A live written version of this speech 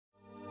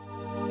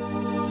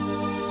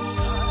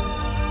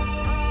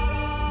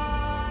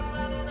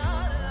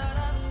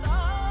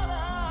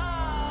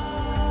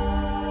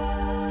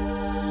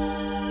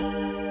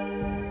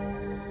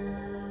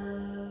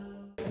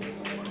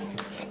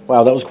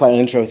Wow, that was quite an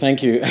intro.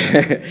 Thank you.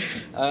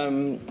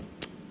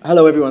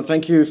 Hello, everyone.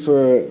 Thank you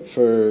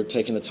for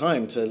taking the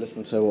time to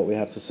listen to what we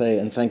have to say,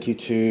 and thank you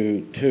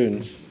to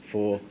Toonz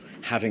for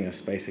having us,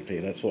 basically.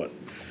 That's what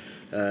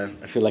I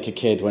feel like a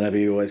kid whenever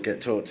you always get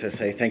taught to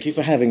say, thank you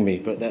for having me,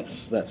 but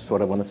that's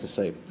what I wanted to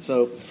say.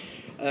 So,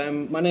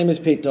 my name is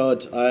Pete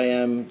Dodd. I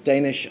am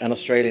Danish and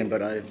Australian,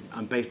 but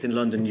I'm based in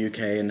London, UK,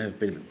 and have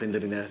been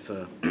living there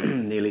for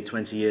nearly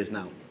 20 years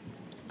now.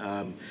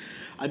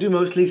 I do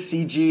mostly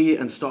CG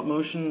and stop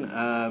motion,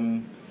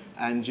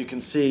 and you can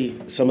see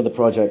some of the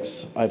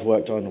projects I've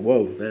worked on.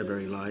 Whoa, they're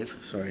very live,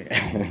 sorry.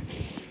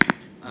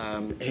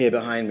 Here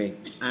behind me.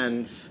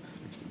 And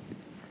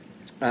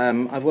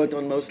I've worked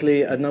on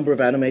mostly a number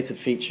of animated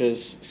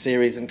features,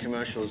 series, and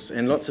commercials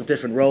in lots of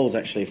different roles,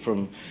 actually,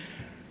 from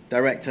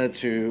director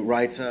to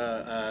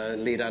writer,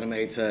 lead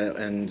animator,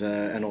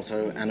 and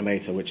also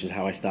animator, which is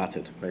how I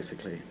started,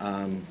 basically,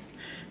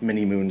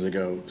 many moons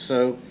ago.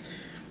 So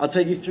I'll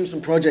take you through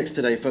some projects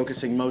today,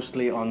 focusing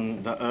mostly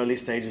on the early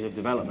stages of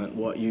development,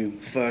 what you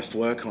first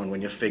work on when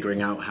you're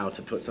figuring out how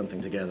to put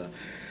something together.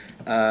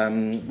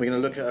 We're going to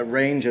look at a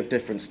range of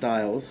different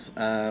styles,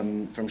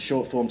 from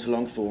short form to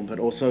long form, but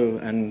also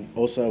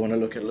I want to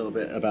look at a little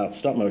bit about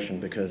stop motion,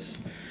 because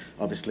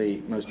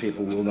obviously most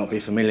people will not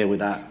be familiar with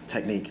that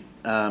technique.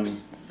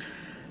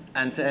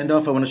 And to end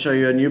off, I want to show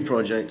you a new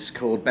project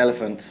called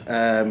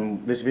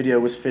Pvt.Ltd. This video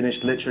was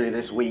finished literally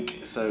this week,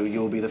 so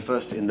you'll be the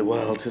first in the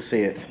world to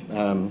see it.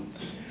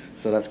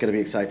 So that's going to be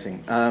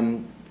exciting.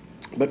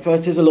 But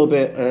first, here's a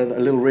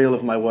little reel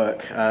of my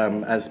work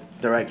as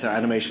director,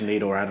 animation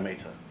lead, or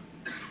animator.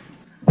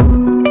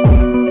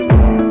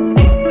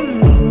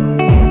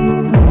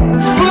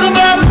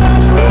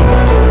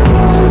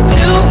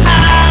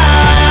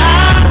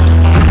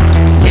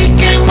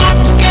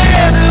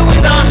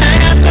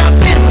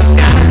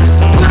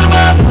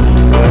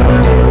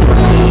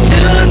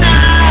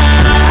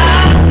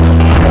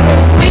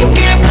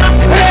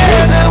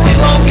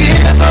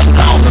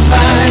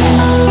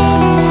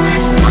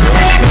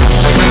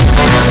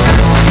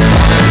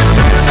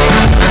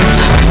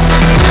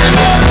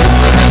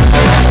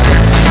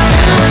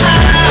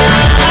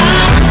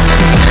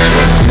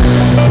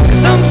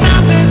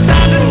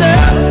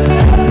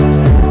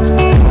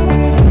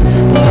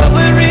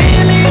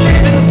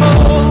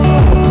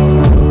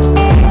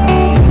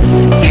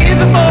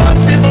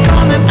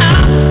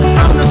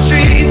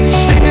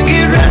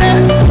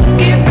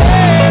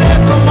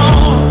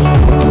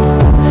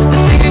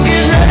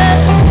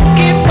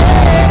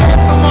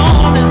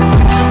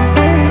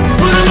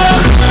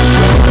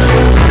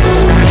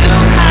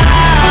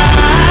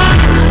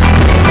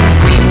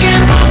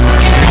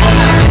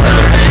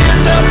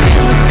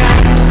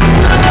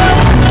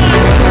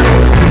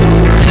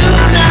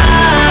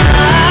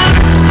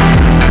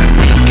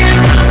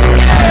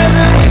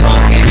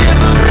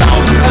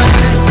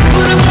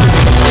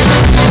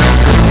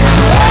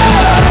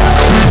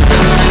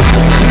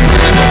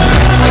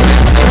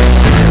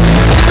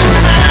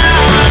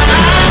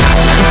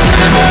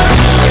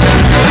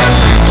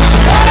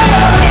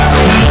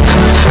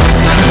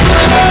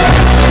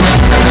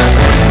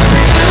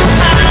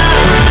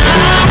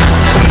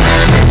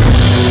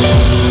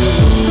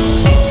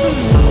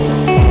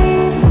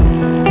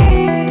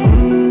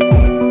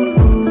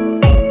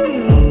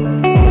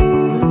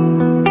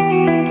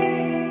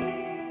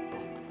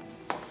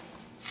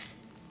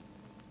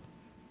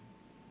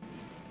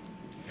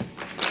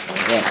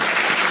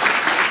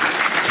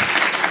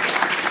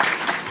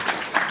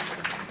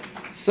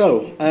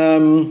 So,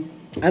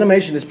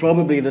 animation is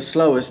probably the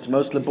slowest,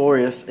 most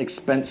laborious,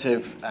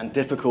 expensive, and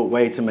difficult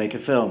way to make a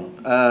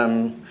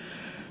film.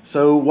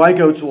 So why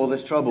go to all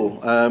this trouble?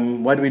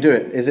 Why do we do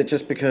it? Is it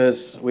just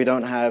because we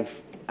don't have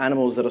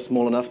animals that are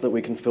small enough that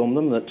we can film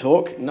them, that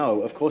talk?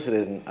 No, of course it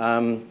isn't.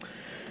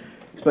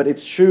 But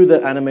it's true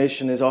that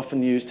animation is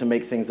often used to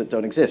make things that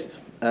don't exist.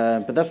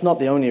 But that's not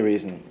the only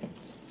reason.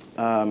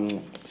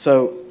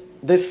 So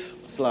this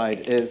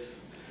slide is...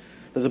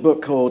 There's a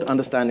book called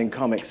Understanding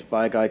Comics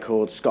by a guy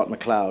called Scott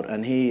McCloud,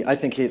 and I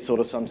think he sort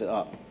of sums it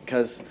up,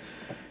 because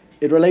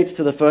it relates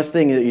to the first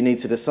thing that you need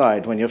to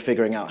decide when you're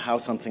figuring out how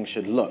something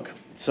should look.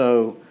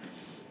 So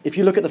if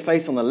you look at the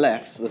face on the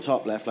left, the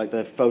top left, like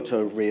the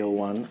photo reel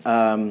one,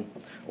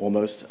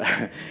 almost,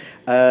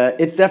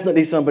 it's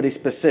definitely somebody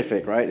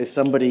specific, right? It's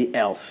somebody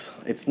else.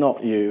 It's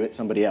not you, it's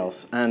somebody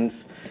else. And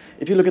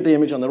if you look at the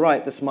image on the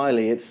right, the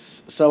smiley,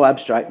 it's so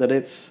abstract that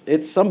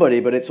it's somebody,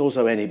 but it's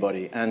also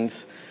anybody. And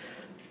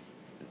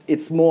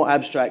it's more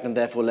abstract and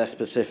therefore less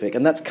specific.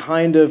 And that's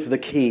kind of the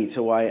key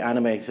to why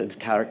animated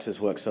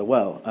characters work so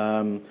well.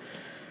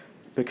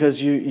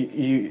 Because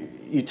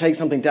you take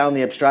something down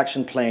the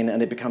abstraction plane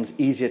and it becomes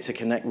easier to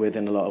connect with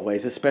in a lot of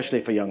ways,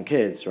 especially for young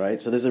kids, right?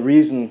 So there's a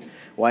reason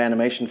why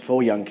animation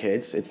for young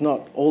kids, it's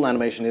not, all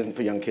animation isn't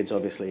for young kids,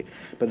 obviously,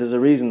 but there's a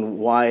reason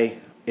why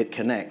it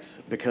connects,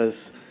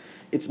 because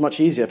it's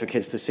much easier for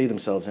kids to see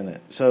themselves in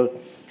it. So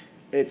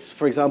it's,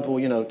 for example,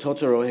 you know,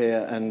 Totoro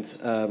here,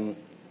 and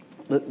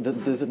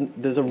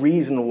there's a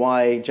reason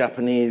why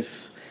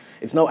Japanese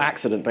it's no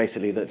accident,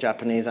 basically, that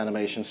Japanese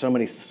animation, so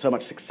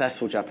much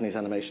successful Japanese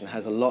animation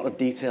has a lot of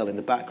detail in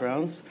the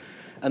backgrounds,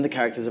 and the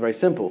characters are very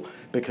simple,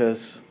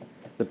 because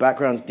the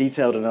background's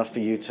detailed enough for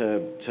you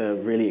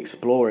to really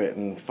explore it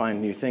and find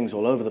new things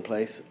all over the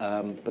place,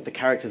 but the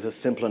characters are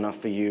simple enough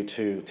for you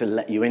to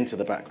let you into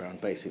the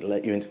background, basically,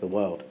 let you into the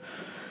world.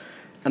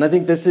 And I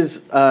think this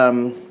is,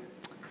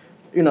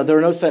 you know, there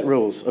are no set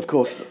rules, of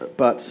course,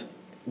 but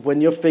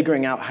when you're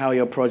figuring out how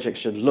your project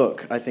should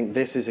look, I think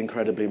this is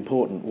incredibly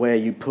important, where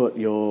you put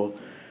your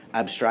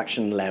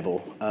abstraction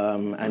level,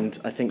 and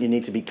I think you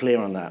need to be clear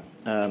on that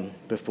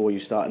before you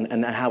start,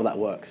 and how that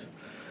works.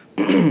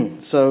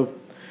 So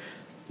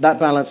that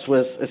balance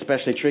was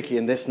especially tricky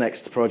in this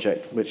next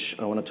project, which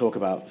I want to talk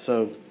about.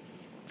 So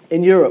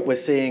in Europe, we're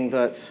seeing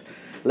that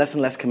less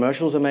and less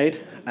commercials are made,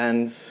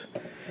 and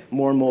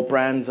more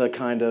brands are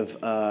kind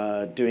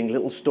of doing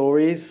little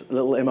stories,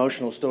 little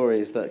emotional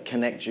stories that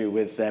connect you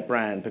with their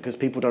brand, because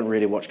people don't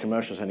really watch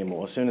commercials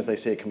anymore. As soon as they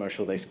see a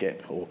commercial, they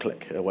skip or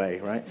click away,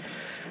 right?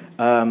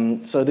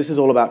 So this is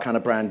all about kind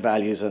of brand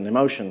values and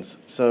emotions.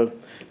 So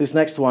this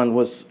next one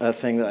was a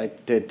thing that I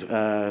did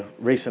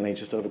recently,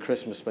 just over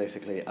Christmas,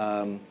 basically,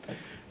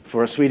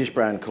 for a Swedish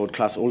brand called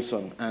Clas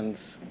Ohlson. And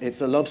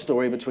it's a love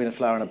story between a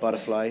flower and a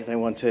butterfly. They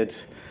wanted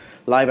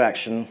live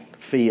action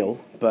feel,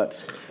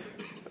 but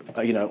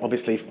you know,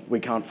 obviously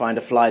we can't find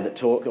a fly that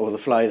talks, or a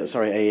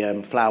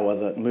flower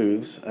that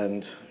moves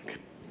and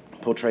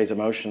portrays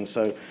emotion.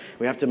 So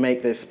we have to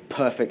make this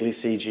perfectly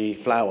CG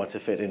flower to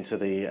fit into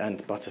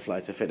and butterfly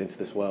to fit into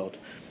this world.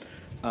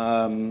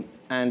 And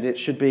it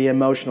should be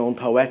emotional and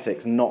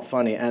poetic, not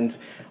funny. And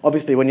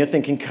obviously when you're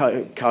thinking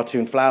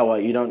cartoon flower,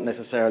 you don't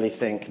necessarily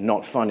think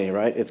not funny,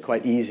 right? It's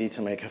quite easy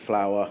to make a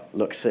flower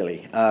look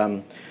silly.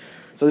 So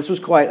this was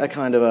quite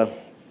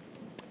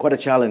a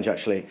challenge,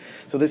 actually.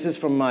 So this is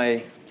from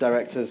my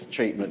director's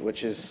treatment,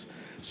 which is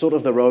sort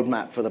of the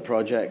roadmap for the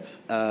project,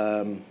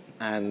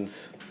 and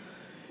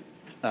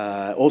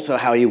also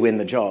how you win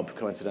the job,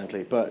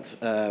 coincidentally. But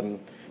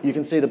you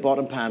can see the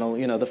bottom panel,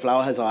 you know, the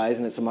flower has eyes,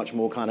 and it's a much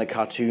more kind of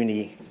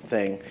cartoony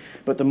thing.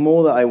 But the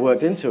more that I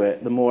worked into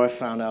it, the more I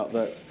found out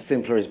that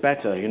simpler is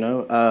better, you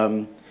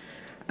know?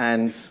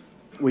 And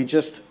we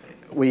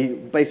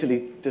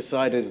basically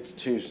decided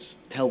to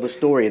tell the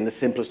story in the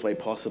simplest way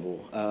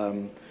possible,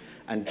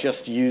 and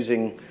just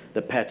using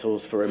the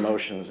petals for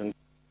emotions. And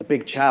a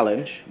big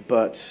challenge,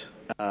 but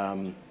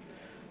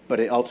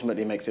it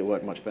ultimately makes it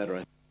work much better, I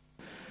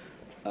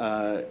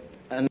think.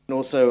 And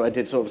also I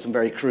did sort of some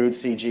very crude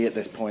CG at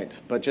this point,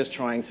 but just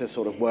trying to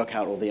sort of work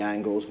out all the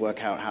angles,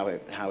 work out how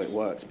it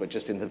works, but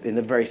just in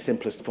the very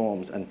simplest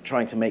forms, and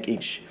trying to make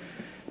each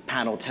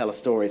panel tell a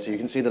story. So you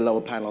can see the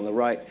lower panel on the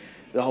right.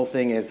 The whole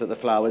thing is that the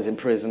flower's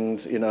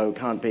imprisoned, you know,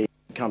 can't be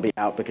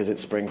out because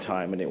it's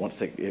springtime, and it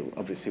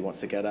obviously wants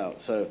to get out.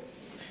 So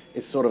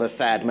it's sort of a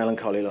sad,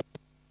 melancholy love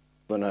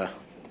than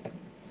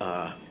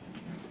a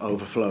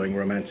overflowing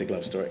romantic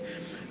love story.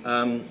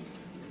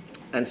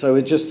 And so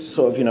we're just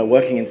sort of, you know,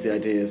 working into the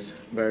ideas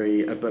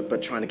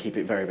but trying to keep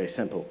it very, very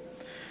simple.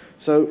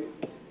 So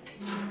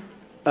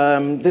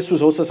this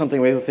was also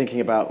something we were thinking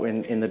about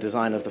in the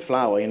design of the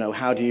flower. You know,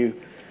 how do you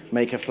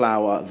make a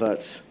flower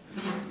that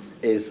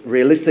is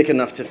realistic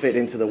enough to fit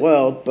into the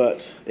world,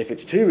 but if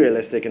it's too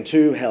realistic and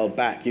too held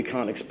back, you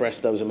can't express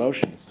those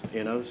emotions,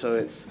 you know? So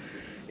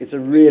it's a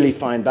really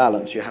fine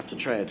balance you have to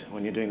tread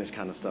when you're doing this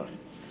kind of stuff.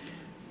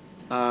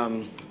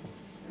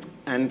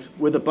 And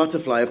with a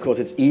butterfly, of course,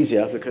 it's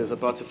easier, because a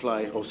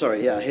butterfly, here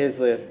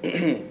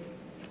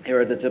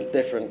are the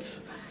different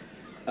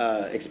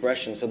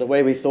expressions. So the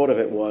way we thought of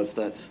it was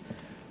that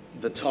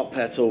the top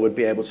petal would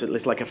be able to,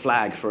 it's like a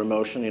flag for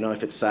emotion, you know,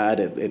 if it's sad,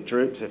 it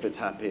droops, if it's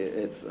happy,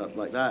 it's up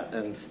like that.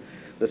 And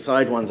the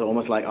side ones are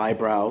almost like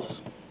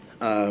eyebrows.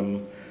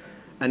 And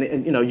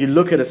you know, you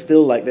look at a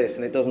still like this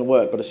and it doesn't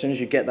work, but as soon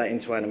as you get that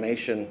into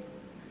animation,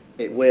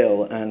 it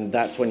will, and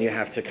that's when you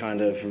have to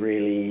kind of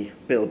really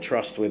build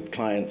trust with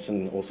clients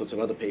and all sorts of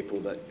other people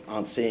that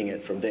aren't seeing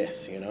it from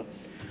this, you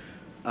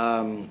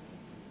know.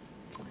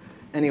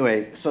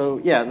 Anyway, so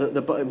yeah,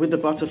 with the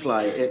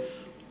butterfly,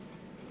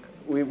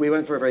 we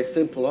went for a very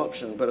simple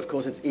option, but of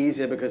course it's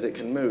easier because it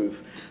can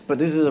move. But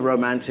this is a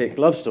romantic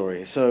love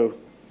story, so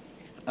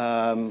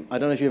I don't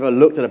know if you've ever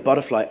looked at a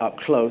butterfly up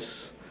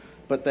close,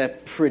 but they're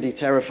pretty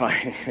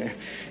terrifying.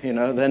 You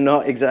know, they're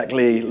not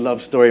exactly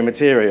love story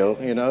material,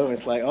 you know?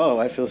 It's like, oh,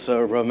 I feel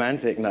so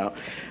romantic now.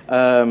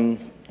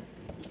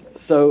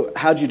 So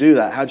how do you do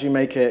that? How do you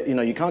make it, you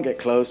know, you can't get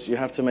close, you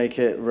have to make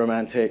it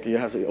romantic, you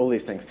have to, all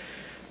these things.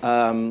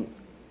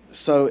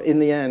 So in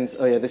the end,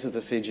 oh yeah, this is the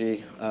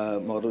CG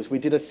models. We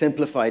did a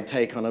simplified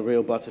take on a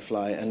real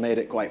butterfly and made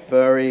it quite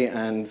furry,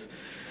 and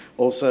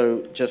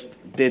also just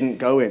didn't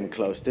go in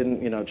close,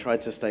 didn't, you know, try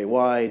to stay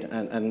wide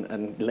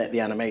and let the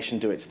animation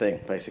do its thing,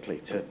 basically,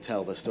 to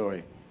tell the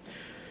story.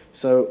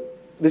 So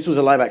this was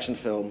a live action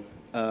film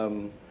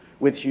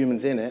with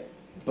humans in it,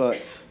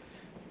 but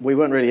we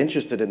weren't really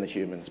interested in the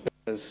humans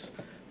because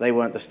they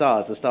weren't the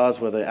stars. The stars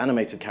were the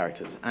animated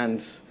characters.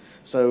 And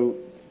so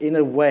in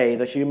a way,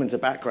 the humans are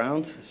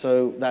background,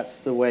 so that's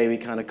the way we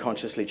kind of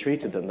consciously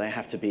treated them. They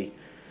have to be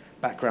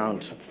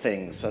background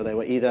things. So they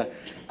were either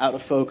out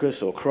of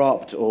focus or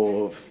cropped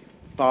or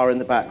far in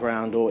the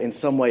background or in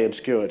some way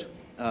obscured,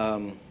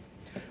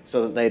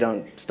 so that they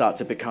don't start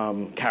to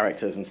become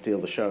characters and steal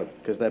the show,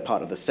 because they're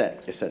part of the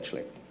set,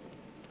 essentially.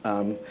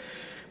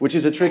 Which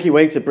is a tricky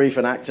way to brief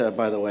an actor,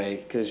 by the way,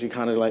 because you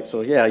kind of like,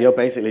 so yeah, you're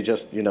basically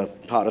just,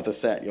 part of the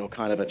set. You're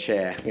kind of a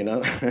chair,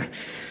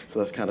 So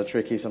that's kind of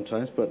tricky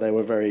sometimes, but they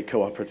were very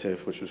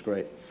cooperative, which was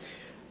great.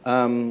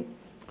 So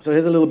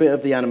here's a little bit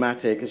of the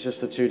animatic. It's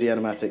just a 2D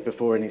animatic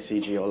before any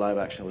CG or live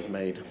action was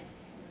made.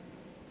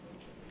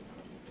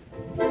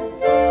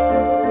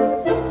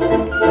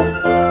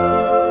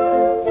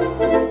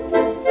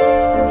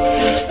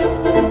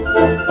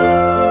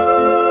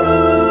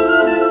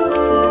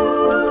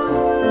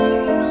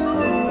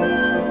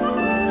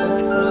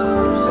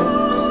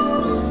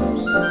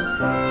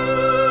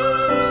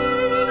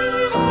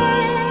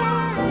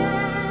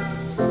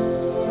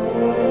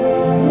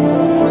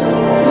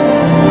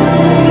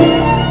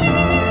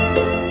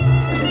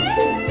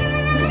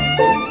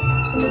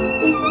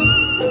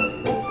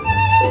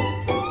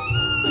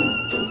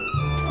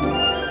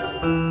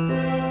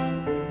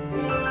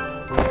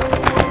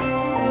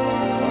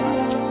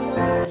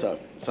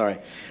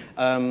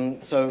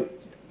 So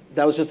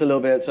that was just a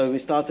little bit. So we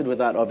started with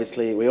that,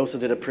 obviously. We also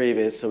did a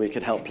previs so we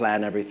could help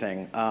plan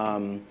everything.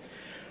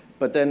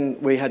 But then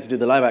we had to do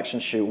the live action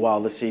shoot while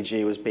the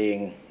CG was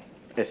being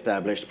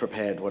established,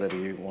 prepared, whatever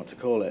you want to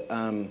call it.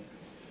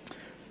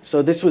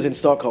 So this was in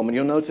Stockholm, and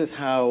you'll notice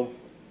how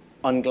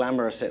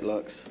unglamorous it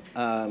looks.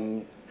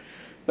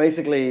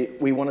 Basically,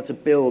 we wanted to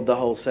build the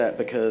whole set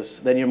because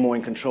then you're more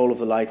in control of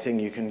the lighting.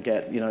 You can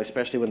get,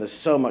 especially when there's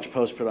so much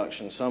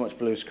post-production, so much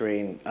blue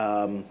screen.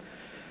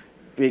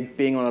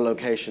 Being on a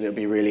location, it would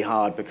be really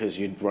hard because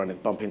you'd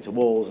bump into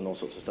walls and all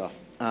sorts of stuff.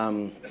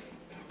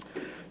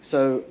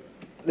 So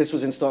this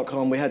was in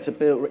Stockholm. We had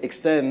to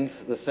extend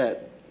the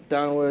set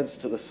downwards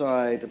to the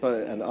side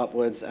and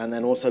upwards, and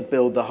then also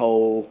build the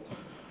whole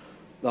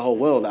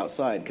world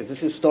outside, because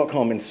this is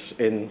Stockholm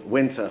in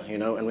winter,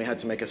 and we had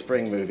to make a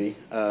spring movie.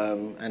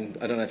 And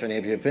I don't know if any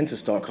of you have been to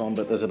Stockholm,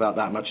 but there's about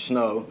that much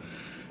snow.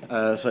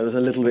 So it was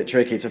a little bit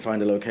tricky to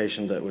find a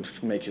location that would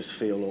make us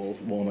feel all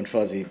warm and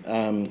fuzzy.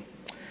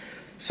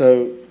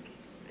 So,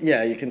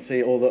 yeah, you can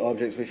see all the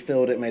objects. We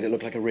filled it, made it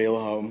look like a real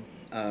home.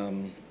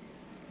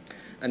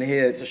 And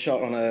here it's a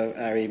shot on a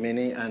ARRI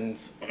Mini, and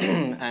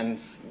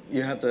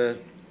you have the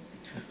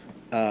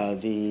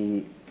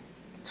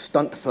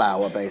stunt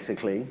flower,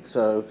 basically.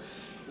 So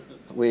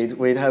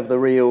we'd have the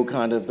real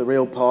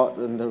pot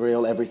and the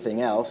real everything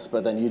else,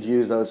 but then you'd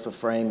use those for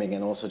framing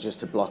and also just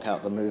to block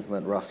out the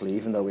movement roughly,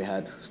 even though we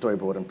had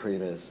storyboard and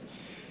previs.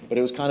 But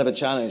it was kind of a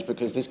challenge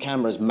because this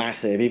camera is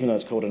massive. Even though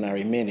it's called an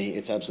ARRI Mini,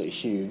 it's absolutely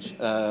huge.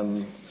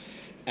 And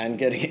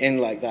getting it in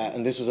like that,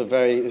 and this was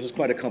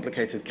quite a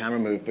complicated camera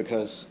move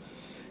because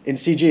in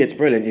CG it's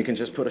brilliant. You can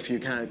just put a few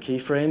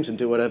keyframes and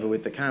do whatever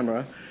with the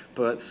camera.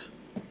 But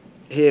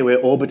here we're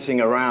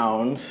orbiting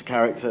around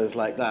characters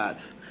like that,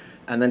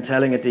 and then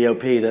telling a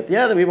DOP that,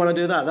 yeah, we want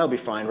to do that. That'll be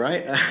fine,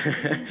 right?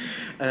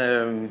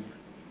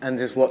 And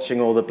just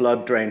watching all the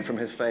blood drain from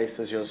his face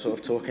as you're sort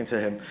of talking to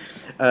him.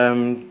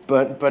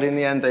 But in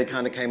the end, they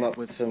kind of came up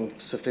with some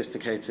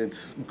sophisticated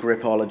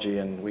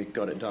gripology, and we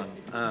got it done.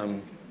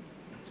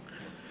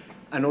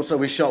 And also,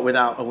 we shot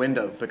without a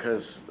window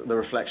because the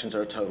reflections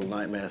are a total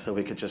nightmare, so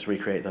we could just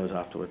recreate those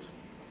afterwards.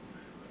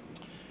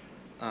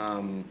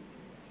 And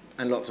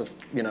lots of,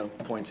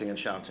 pointing and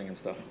shouting and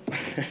stuff.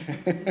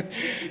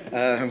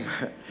 And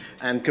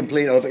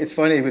it's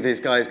funny with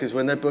these guys, because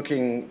when they're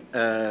booking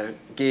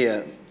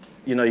gear,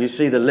 you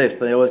see the list,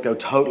 they always go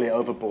totally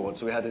overboard.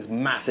 So we had this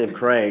massive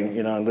crane,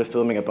 and we're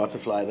filming a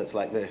butterfly that's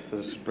like this.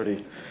 It's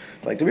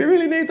like, do we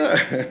really need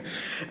that?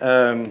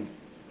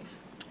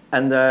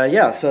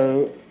 Yeah,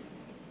 so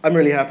I'm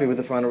really happy with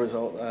the final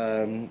result.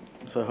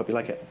 So I hope you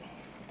like it.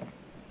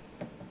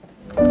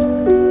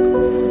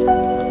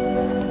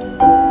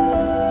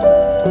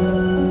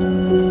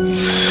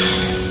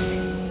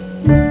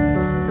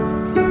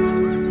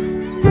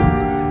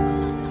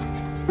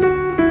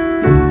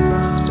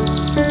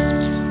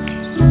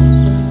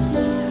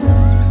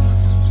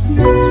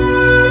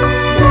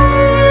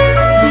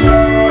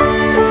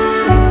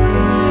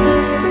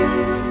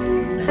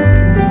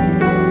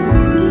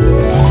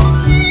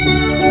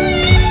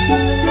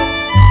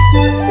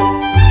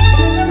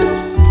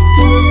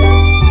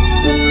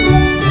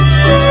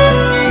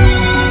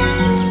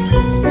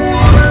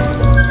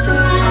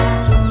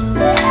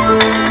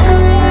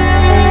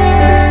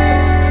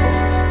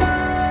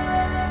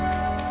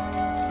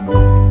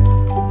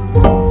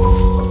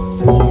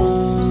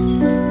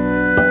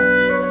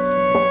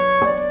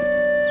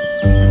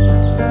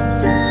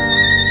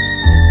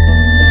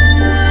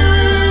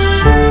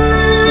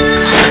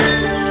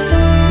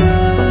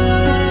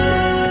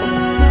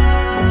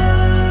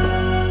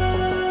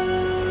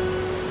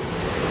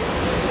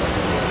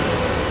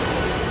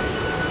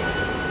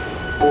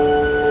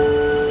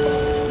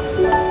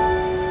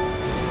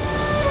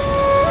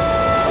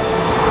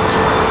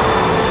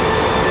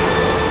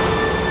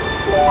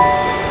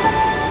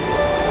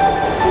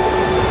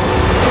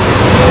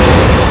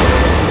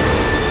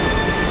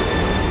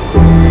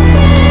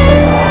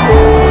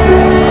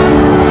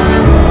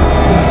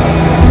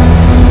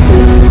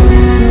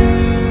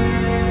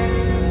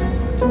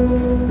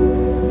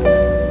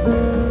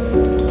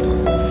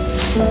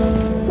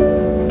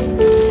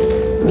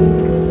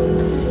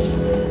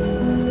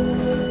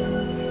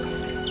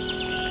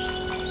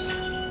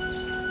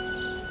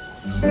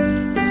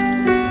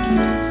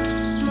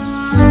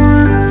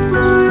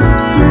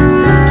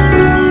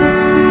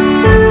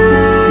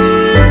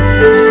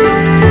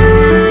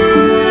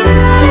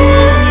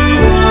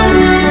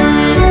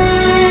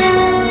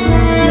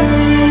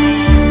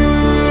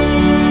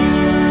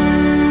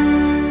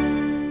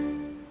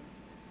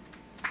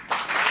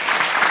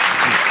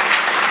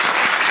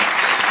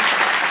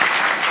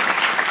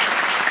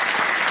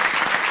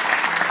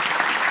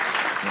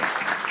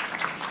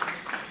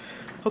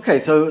 Okay,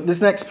 so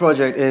this next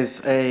project is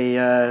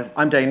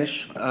I'm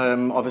Danish,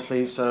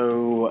 obviously,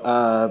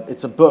 so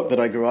it's a book that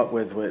I grew up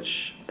with,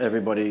 which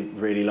everybody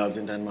really loved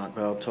in Denmark,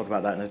 but I'll talk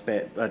about that in a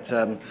bit. But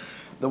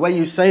the way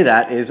you say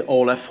that is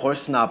Ola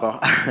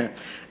Frøsnapper,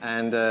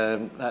 and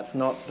that's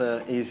not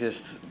the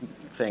easiest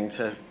thing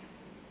to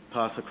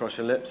pass across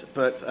your lips.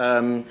 But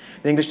the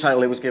English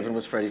title it was given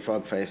was Freddy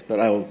Frogface, but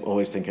I will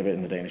always think of it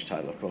in the Danish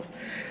title, of course.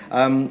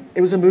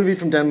 It was a movie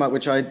from Denmark,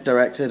 which I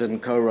directed and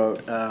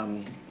co-wrote.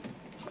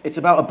 It's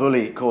about a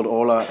bully called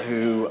Ola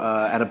who,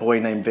 and a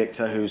boy named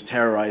Victor who's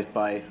terrorized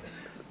by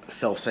a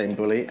self-same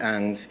bully,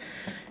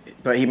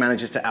 but he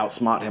manages to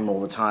outsmart him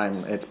all the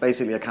time. It's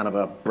basically a kind of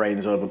a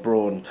brains over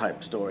brawn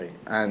type story.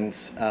 And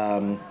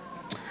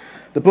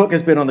the book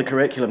has been on the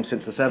curriculum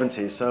since the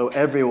 70s, so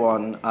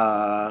everyone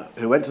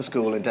who went to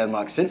school in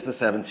Denmark since the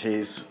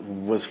 70s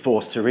was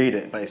forced to read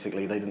it,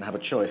 basically. They didn't have a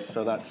choice,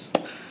 so that's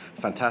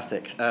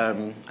fantastic.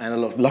 And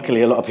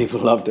luckily, a lot of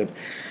people loved it.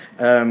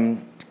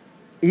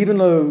 Even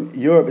though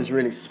Europe is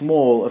really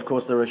small, of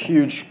course, there are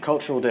huge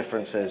cultural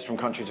differences from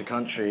country to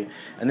country,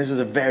 and this was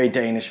a very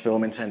Danish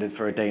film intended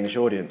for a Danish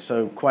audience,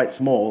 so quite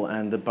small,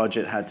 and the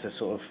budget had to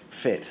sort of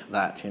fit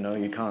that, you know,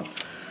 you can't,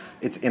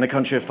 it's in a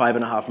country of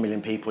 5.5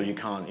 million people, you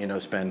can't, you know,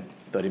 spend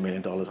 $30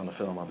 million on a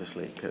film,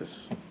 obviously,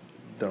 because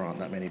there aren't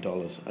that many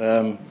dollars,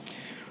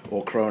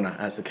 or krona,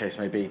 as the case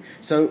may be.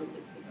 So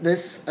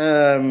this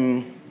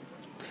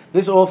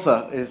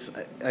author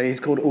he's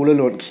called Ole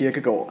Lund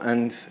Kirkegaard,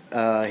 and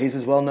he's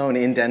as well known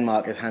in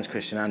Denmark as Hans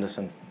Christian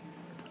Andersen.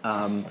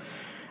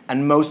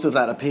 And most of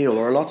that appeal,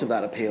 or a lot of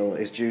that appeal,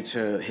 is due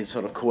to his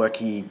sort of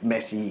quirky,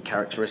 messy,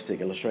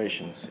 characteristic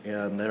illustrations. You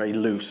know, they're very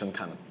loose and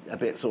kind of a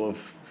bit sort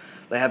of,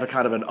 they have a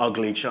kind of an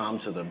ugly charm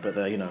to them, but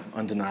they're, you know,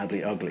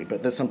 undeniably ugly.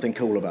 But there's something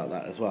cool about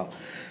that as well.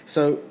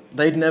 So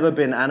they'd never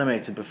been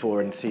animated before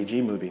in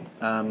CG movie.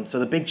 So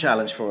the big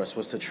challenge for us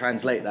was to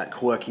translate that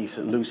quirky,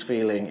 loose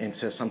feeling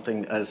into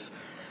something as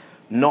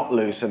not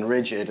loose and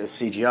rigid as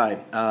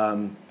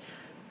CGI.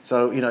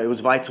 So, you know, it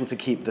was vital to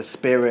keep the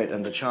spirit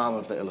and the charm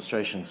of the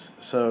illustrations.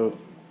 So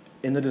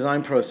in the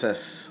design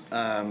process,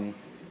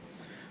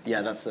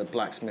 yeah, that's the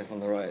blacksmith on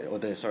the right, or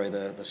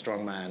the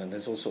strong man, and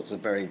there's all sorts of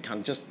very kind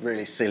of just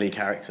really silly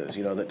characters,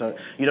 you know, that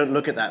you don't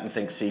look at that and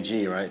think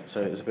CG, right? So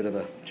it was a bit of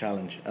a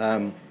challenge.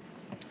 So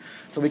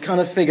we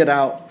kind of figured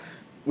out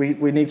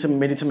we need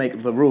to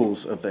make the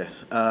rules of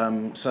this.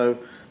 So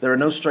there are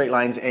no straight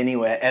lines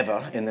anywhere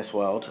ever in this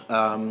world.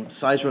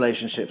 Size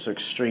relationships are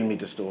extremely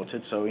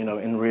distorted. So, you know,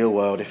 in real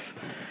world,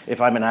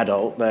 if I'm an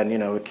adult, then, you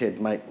know, a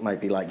kid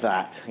might be like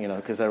that, you know,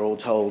 because they're all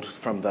told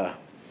from the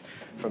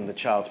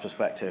child's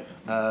perspective.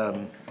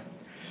 And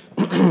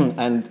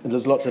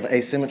there's lots of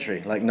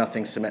asymmetry, like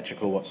nothing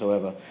symmetrical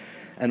whatsoever.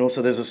 And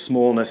also there's a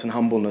smallness and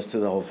humbleness to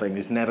the whole thing.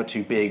 It's never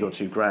too big or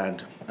too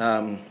grand.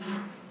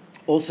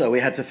 Also, we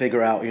had to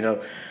figure out, you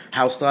know,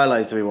 how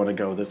stylized do we want to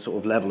go, the sort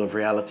of level of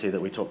reality that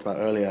we talked about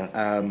earlier.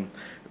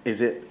 Is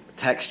it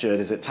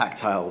textured? Is it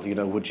tactile? You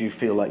know, would you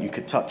feel like you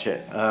could touch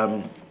it?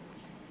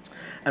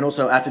 And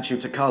also attitude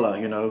to color,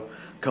 you know,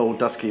 cold,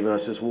 dusky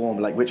versus warm.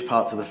 Like which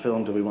parts of the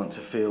film do we want to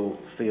feel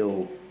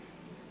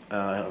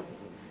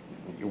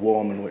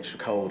warm and which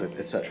cold,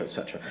 etc.,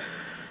 etc.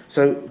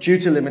 So due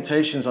to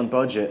limitations on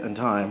budget and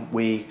time,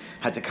 we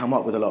had to come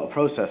up with a lot of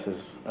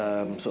processes,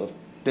 sort of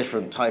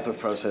different type of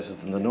processes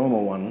than the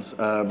normal ones,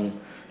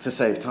 to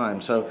save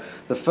time. So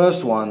the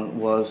first one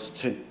was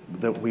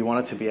that we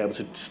wanted to be able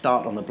to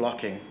start on the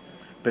blocking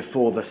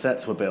before the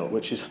sets were built,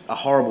 which is a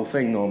horrible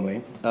thing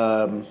normally.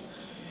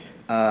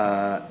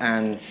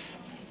 And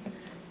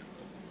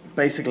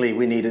basically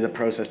we needed a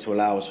process to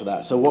allow us for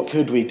that. So what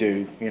could we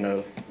do, you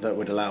know, that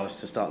would allow us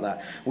to start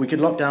that? We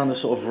could lock down the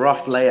sort of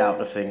rough layout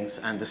of things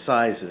and the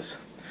sizes.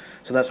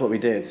 So that's what we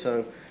did.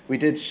 So we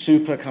did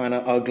super kind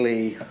of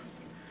ugly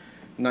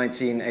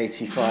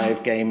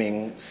 1985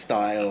 gaming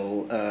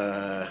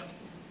style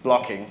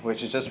blocking,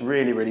 which is just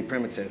really, really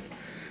primitive.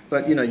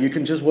 But you know, you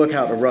can just work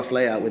out a rough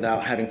layout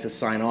without having to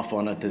sign off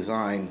on a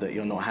design that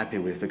you're not happy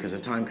with because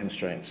of time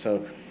constraints.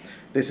 So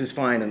this is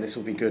fine, and this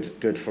will be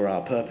good for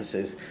our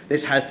purposes.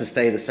 This has to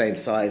stay the same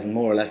size and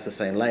more or less the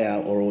same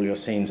layout, or all your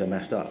scenes are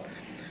messed up.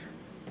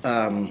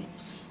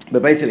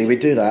 But basically, we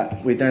do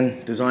that. We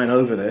then design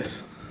over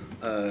this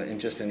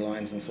in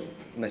lines and sort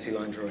of messy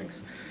line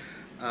drawings.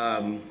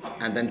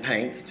 And then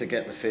paint to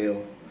get the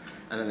feel,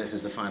 and then this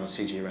is the final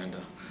CG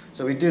render.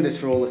 So we do this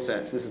for all the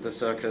sets. This is the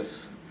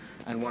circus,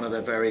 and one of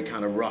the very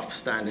kind of rough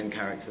stand-in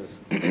characters.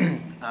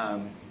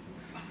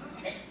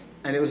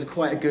 And it was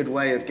quite a good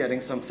way of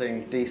getting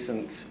something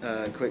decent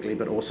quickly,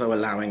 but also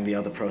allowing the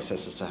other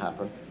processes to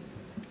happen.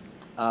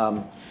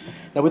 Now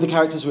with the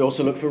characters, we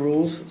also look for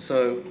rules.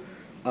 So,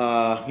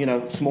 you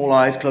know, small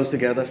eyes close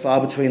together, far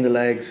between the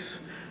legs.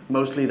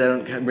 Mostly they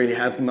don't really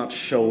have much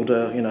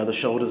shoulder, you know, the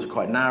shoulders are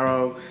quite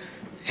narrow.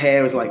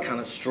 Hair is like kind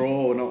of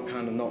straw,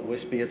 not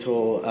wispy at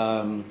all.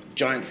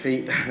 Giant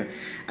feet,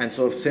 and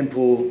sort of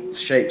simple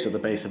shapes at the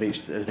base of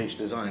each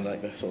design,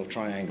 like the sort of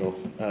triangle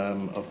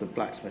of the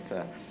blacksmith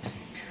there.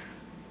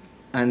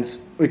 And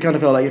we kind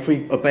of felt like if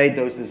we obeyed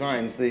those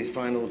designs, these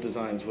final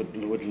designs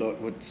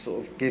would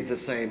sort of give the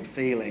same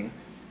feeling.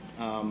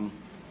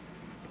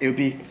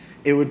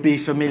 It would be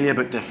familiar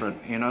but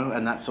different, you know,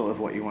 and that's sort of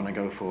what you want to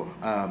go for.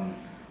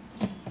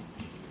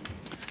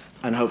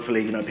 And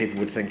hopefully, you know, people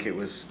would think it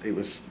was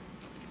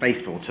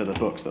faithful to the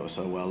books that were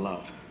so well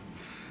loved.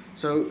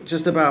 So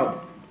just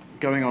about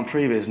going on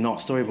previs, not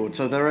storyboards.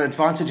 So there are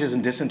advantages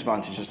and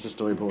disadvantages to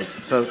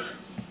storyboards. So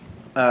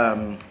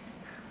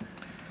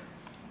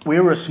we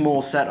were a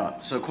small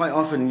setup, so quite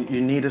often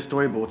you need a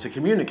storyboard to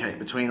communicate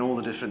between all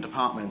the different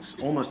departments,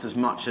 almost as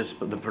much as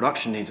the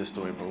production needs a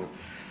storyboard.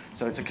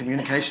 So it's a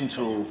communication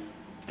tool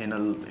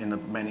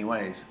in many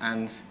ways.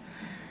 And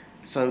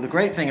so the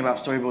great thing about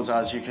storyboards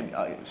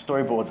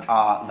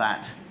are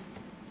that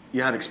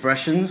you have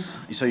expressions,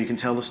 so you can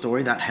tell the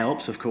story. That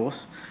helps, of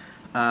course.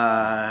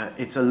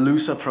 It's a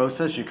looser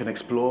process. You can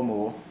explore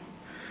more.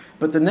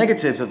 But the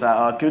negatives of that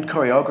are good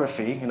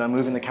choreography, you know,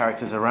 moving the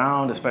characters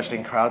around, especially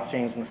in crowd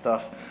scenes and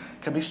stuff,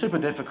 can be super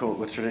difficult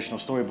with traditional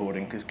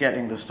storyboarding because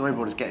getting the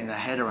storyboarders getting their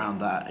head around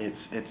that,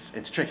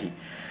 it's tricky.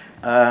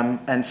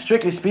 And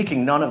strictly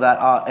speaking, none of that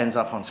art ends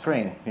up on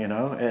screen, you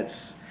know.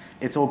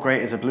 It's all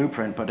great as a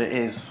blueprint, but it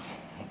is,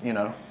 you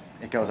know,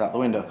 it goes out the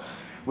window,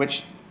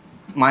 which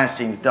Maya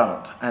scenes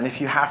don't. And if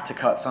you have to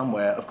cut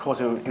somewhere, of course,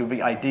 it would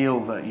be ideal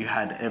that you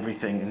had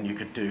everything and you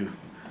could do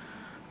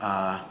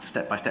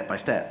step by step by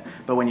step.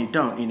 But when you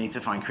don't, you need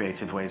to find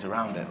creative ways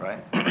around it,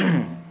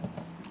 right?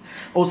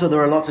 Also, there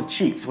are lots of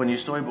cheats. When you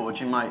storyboard,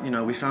 you might, you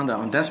know, we found that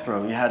on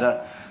Despero. You had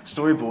a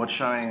storyboard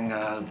showing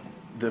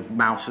the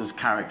mouse's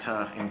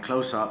character in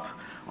close-up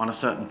on a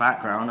certain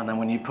background, and then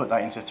when you put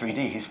that into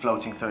 3D, he's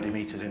floating 30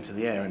 meters into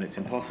the air, and it's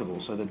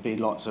impossible. So there'd be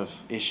lots of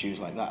issues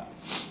like that.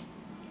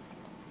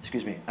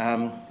 Excuse me.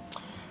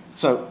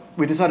 So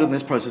we decided in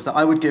this process that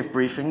I would give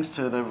briefings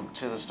to the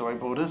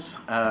storyboarders.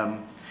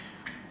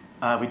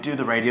 We do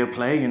the radio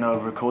play, you know,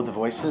 record the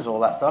voices, all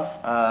that stuff.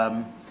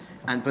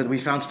 But we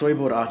found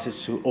storyboard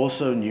artists who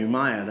also knew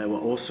Maya. They were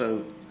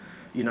also,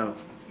 you know,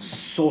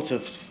 sort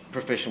of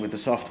proficient with the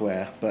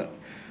software, but,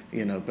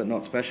 you know, but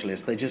not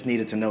specialists. They just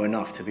needed to know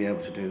enough to be able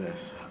to do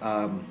this.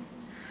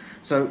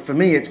 So for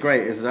me, it's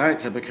great as a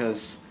director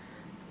because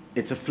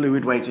it's a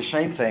fluid way to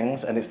shape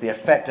things, and it's the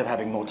effect of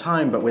having more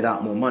time, but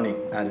without more money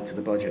added to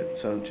the budget.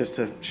 So just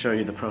to show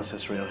you the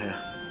process reel here.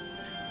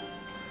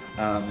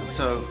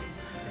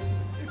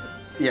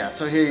 Yeah,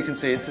 so here you can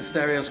see it's a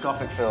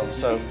stereoscopic film,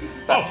 so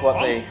that's what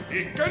the...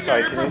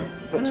 Sorry, can you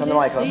put on the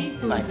mic on?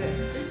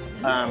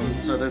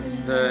 Thanks. So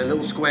the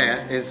little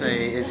square is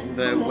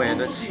where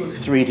the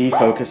 3D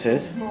focus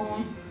is.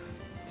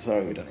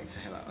 Sorry, we don't need to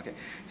hear that. Okay.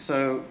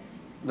 So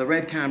the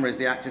red camera is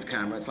the active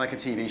camera. It's like a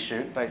TV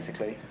shoot,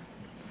 basically.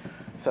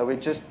 So we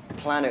just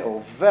plan it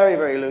all very,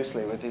 very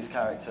loosely with these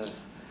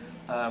characters.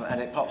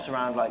 And it pops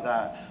around like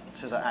that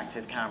to the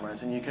active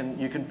cameras, and you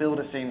can build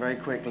a scene very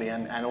quickly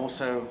and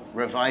also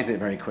revise it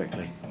very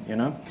quickly, you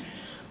know,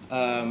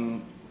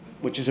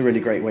 which is a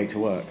really great way to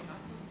work.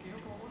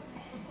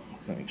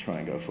 Let me try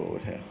and go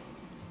forward here.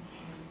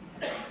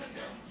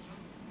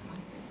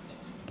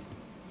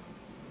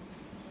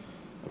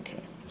 Okay,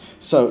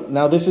 so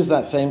now this is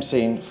that same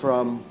scene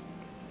from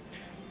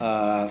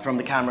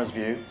the camera's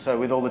view, so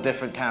with all the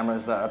different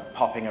cameras that are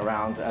popping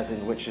around, as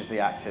in which is the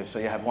active. So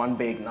you have one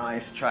big,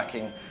 nice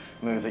tracking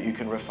move that you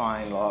can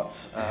refine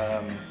lots.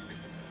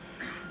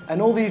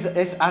 And all these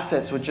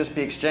assets would just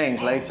be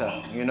exchanged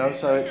later, you know,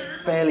 so it's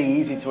fairly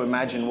easy to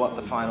imagine what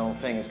the final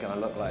thing is going to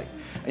look like.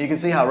 And you can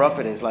see how rough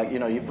it is, like, you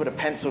know, you put a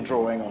pencil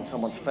drawing on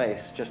someone's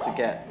face just to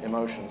get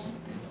emotions.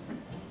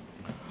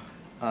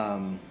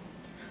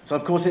 So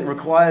of course it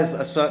requires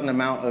a certain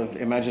amount of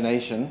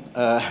imagination,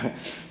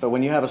 but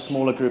when you have a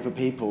smaller group of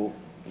people,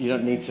 you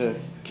don't need to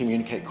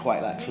communicate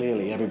quite that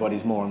clearly.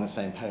 Everybody's more on the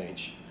same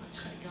page.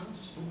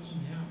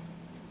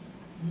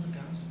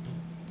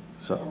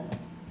 So.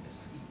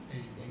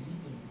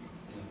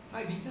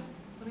 Hej Victor,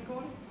 hvordan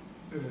går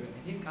det? Er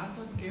det en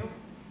græsstøjgave?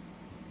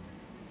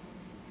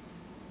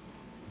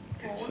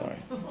 Okay, sorry.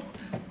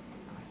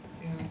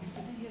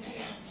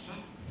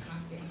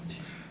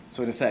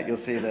 So in a sec, you'll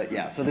see that,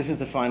 yeah, so this is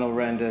the final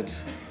rendered.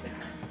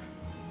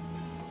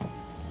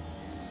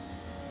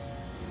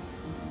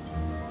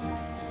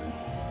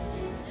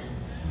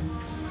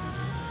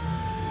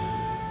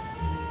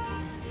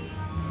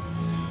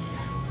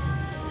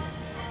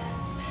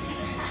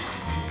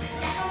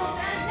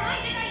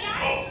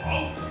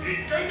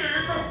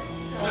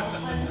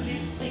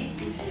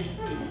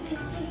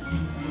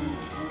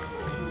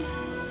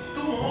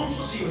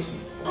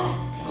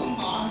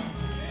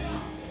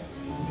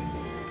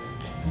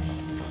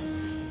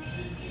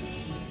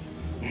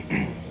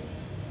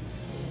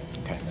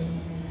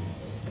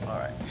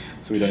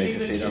 So we don't need to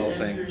see the whole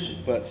thing,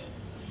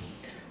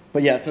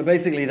 but yeah. So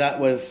basically, that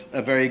was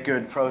a very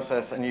good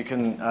process, and you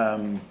can.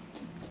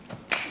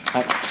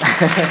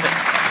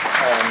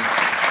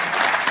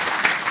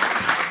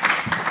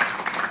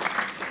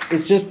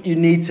 It's just you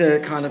need to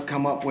kind of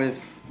come up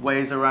with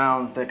ways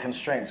around the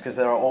constraints because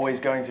there are always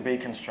going to be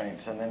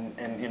constraints, and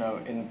then you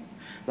know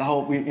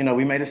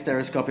we made a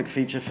stereoscopic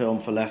feature film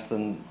for less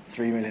than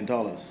 $3 million,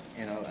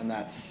 and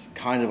that's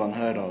kind of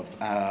unheard of.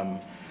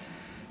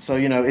 So,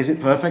 is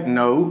it perfect?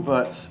 No,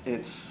 but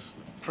it's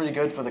pretty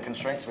good for the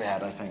constraints we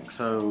had, I think.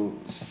 So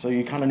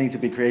you kind of need to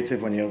be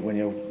creative when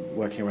you're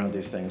working around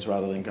these things,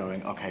 rather than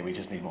going, okay, we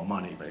just need more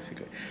money,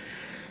 basically.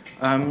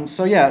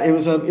 So yeah, it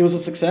was a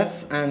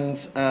success, and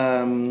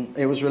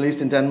it was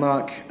released in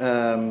Denmark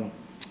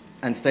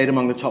and stayed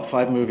among the top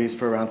 5 movies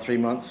for around 3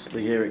 months the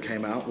year it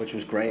came out, which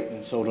was great,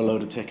 and sold a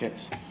load of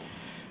tickets.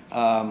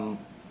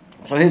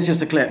 So here's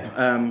just a clip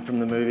from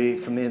the movie,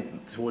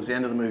 towards the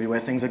end of the movie, where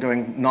things are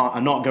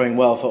not going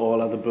well for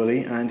All Other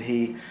Bully, and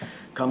he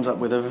comes up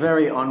with a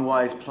very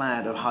unwise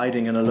plan of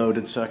hiding in a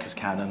loaded circus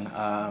cannon.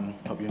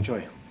 Hope you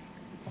enjoy.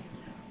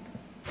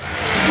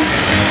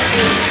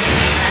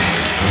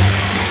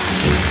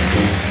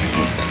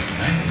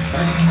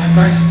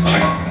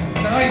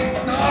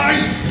 Nej!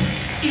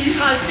 I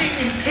har set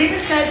en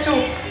pindesalto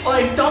og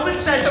en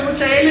dobbeltsalto på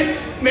tale,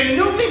 men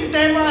nu, mine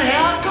damer og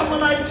herrer, kommer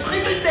der en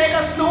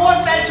trippeldækker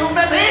snoresalto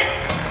med pind!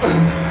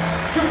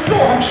 Jeg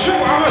får ham så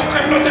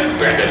armestrimler, den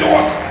bedte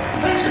lort!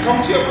 Han skal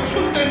komme til at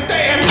fortryde den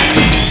dag, han...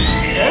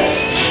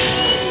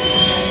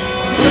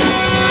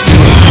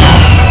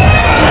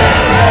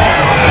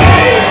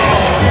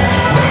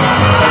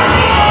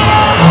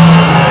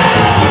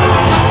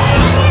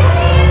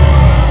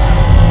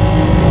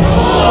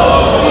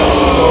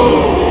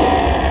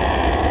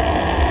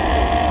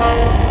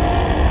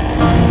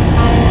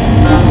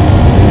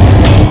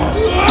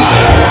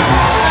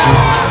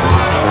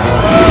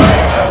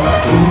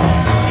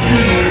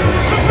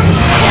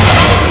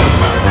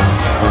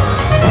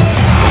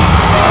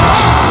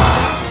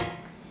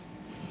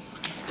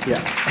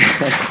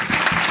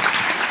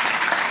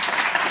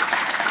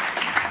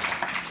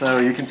 So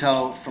you can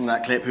tell from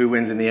that clip who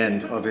wins in the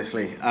end,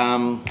 obviously.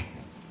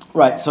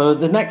 Right, so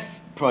the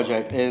next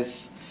project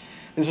this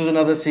was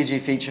another CG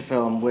feature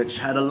film which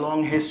had a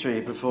long history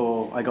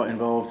before I got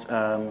involved.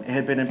 It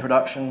had been in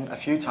production a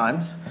few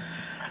times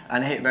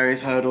and hit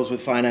various hurdles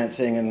with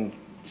financing and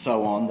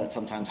so on that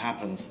sometimes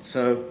happens.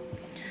 So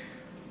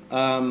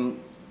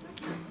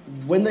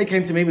when they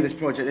came to me with this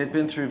project, it had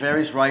been through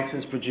various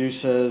writers,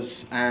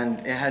 producers, and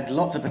it had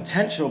lots of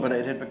potential, but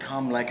it had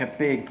become like a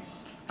big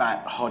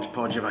fat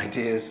hodgepodge of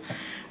ideas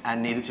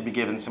and needed to be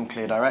given some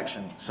clear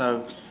direction.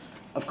 So,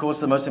 of course,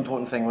 the most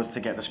important thing was to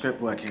get the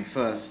script working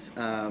first.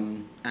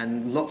 And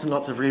lots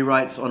of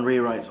rewrites on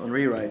rewrites on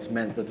rewrites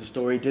meant that the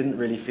story didn't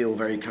really feel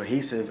very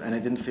cohesive, and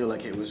it didn't feel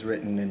like it was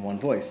written in one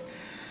voice.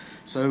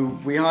 So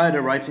we hired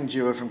a writing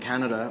duo from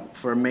Canada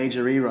for a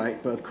major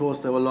rewrite, but of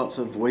course there were lots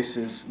of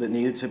voices that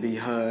needed to be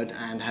heard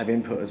and have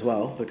input as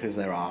well, because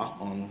there are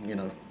on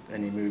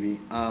any movie.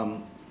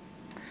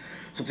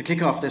 So to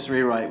kick off this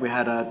rewrite, we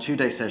had a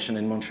 2-day session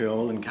in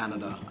Montreal in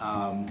Canada,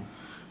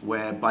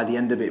 where by the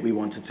end of it we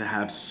wanted to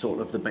have sort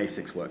of the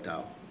basics worked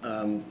out.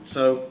 There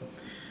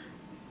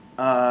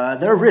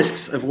are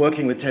risks of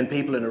working with 10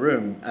 people in a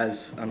room,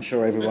 as I'm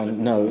sure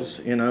everyone knows.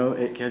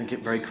 It can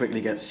very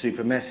quickly get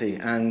super messy,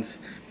 and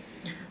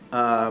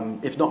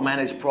if not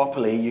managed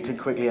properly, you could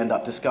quickly end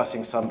up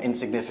discussing some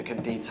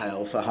insignificant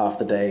detail for half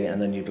the day,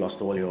 and then you've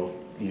lost all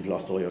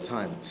your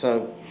time.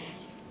 So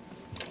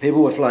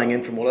people were flying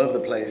in from all over the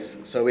place,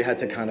 so we had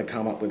to kind of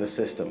come up with a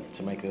system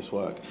to make this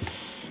work.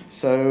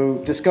 So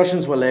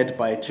discussions were led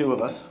by 2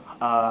 of us,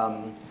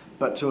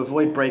 but to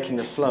avoid breaking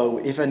the flow,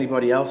 if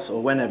anybody else,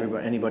 or whenever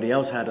anybody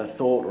else had a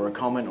thought or a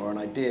comment or an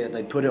idea,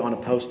 they'd put it on a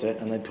post-it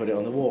and they'd put it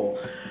on the wall.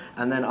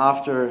 And then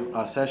after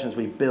our sessions,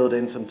 we build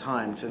in some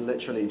time to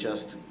literally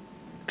just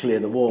clear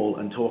the wall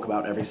and talk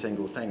about every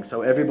single thing.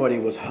 So everybody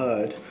was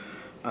heard,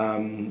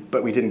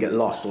 but we didn't get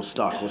lost or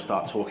stuck or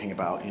start talking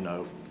about,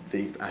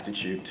 the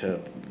attitude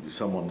to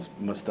someone's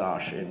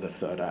mustache in the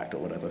 3rd act or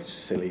whatever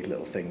silly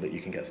little thing that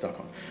you can get stuck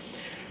on.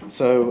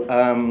 So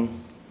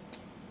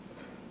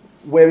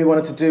where we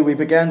wanted to do, we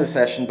began the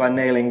session by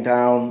nailing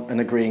down and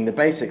agreeing the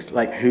basics,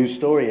 like whose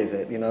story is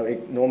it?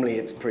 Normally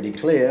it's pretty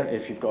clear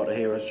if you've got a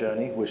hero's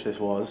journey, which this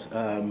was.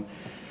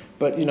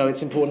 But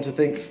it's important to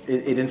think,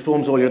 it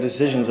informs all your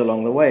decisions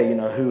along the way.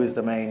 Who is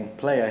the main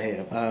player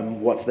here?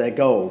 What's their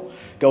goal?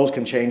 Goals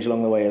can change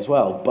along the way as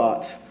well,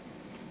 but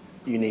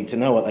you need to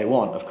know what they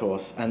want, of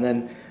course. And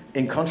then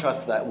in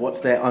contrast to that,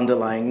 what's their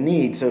underlying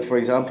need? So for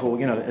example,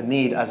 a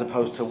need as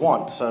opposed to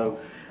want. So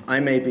I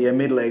may be a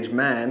middle-aged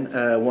man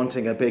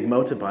wanting a big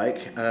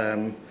motorbike,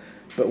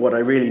 but what I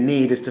really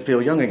need is to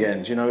feel young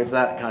again. It's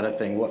that kind of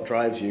thing, what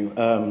drives you.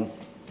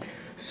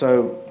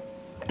 So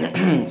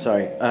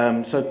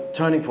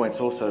turning points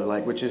also,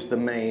 which is the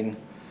main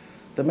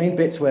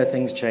bits where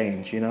things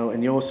change,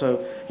 and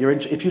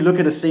if you look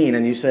at a scene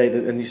and you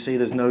see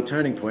there's no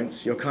turning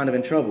points, you're kind of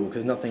in trouble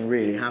because nothing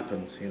really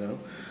happens,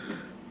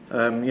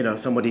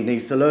 somebody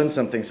needs to learn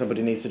something,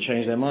 somebody needs to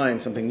change their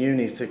mind, something new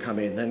needs to come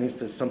in,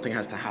 something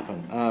has to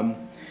happen.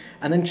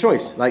 And then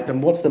choice,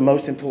 what's the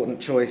most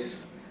important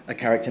choice a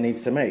character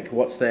needs to make?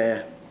 What's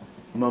their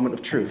moment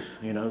of truth?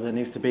 There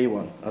needs to be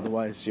one,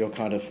 otherwise you're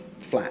kind of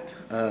flat.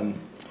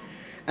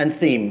 And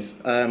themes.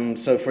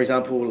 So, for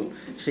example,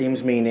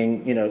 themes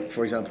meaning, you know,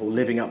 for example,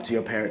 living up to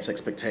your parents'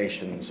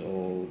 expectations,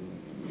 or,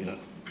 you know,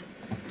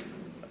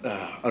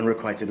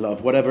 unrequited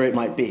love, whatever it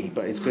might be.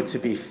 But it's good to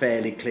be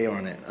fairly clear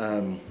on it.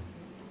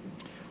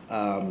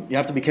 You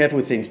have to be careful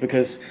with themes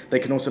because they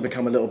can also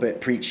become a little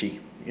bit preachy,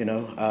 you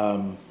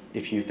know,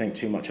 if you think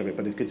too much of it.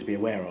 But it's good to be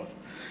aware of.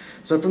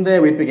 So from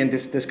there, we'd begin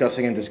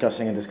discussing,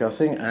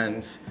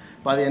 and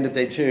by the end of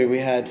day 2, we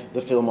had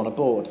the film on a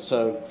board.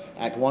 So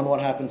Act 1, what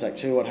happens? Act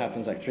 2, what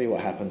happens? Act 3, what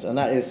happens? And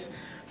that is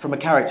from a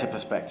character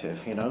perspective,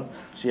 you know?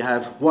 So you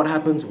have what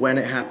happens, when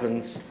it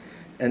happens,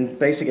 and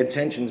basic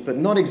intentions, but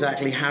not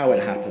exactly how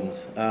it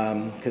happens,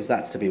 because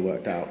that's to be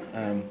worked out.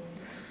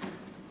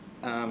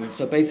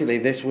 So basically,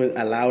 this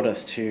allowed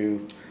us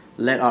to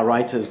let our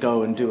writers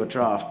go and do a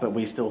draft, but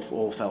we still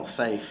all felt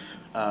safe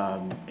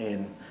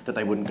in that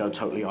they wouldn't go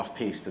totally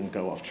off-piste and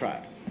go off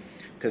track,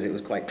 because it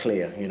was quite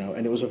clear, you know,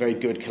 and it was a very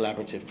good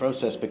collaborative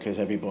process because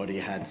everybody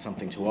had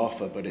something to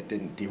offer, but it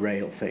didn't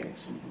derail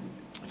things,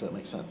 if that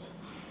makes sense.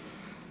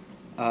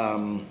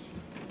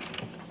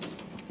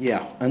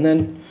 Yeah, and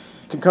then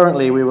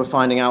concurrently we were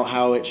finding out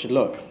how it should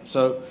look.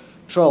 So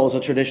trolls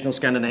are traditional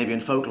Scandinavian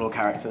folklore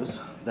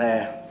characters.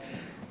 They're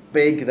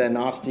big, they're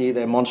nasty,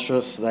 they're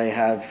monstrous, they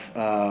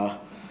have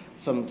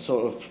some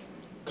sort of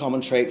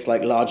common traits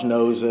like large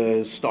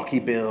noses, stocky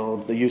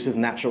build, the use of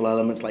natural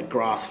elements like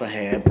grass for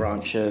hair,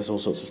 branches, all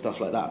sorts of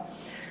stuff like that.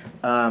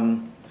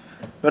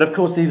 But of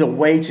course, these are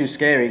way too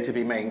scary to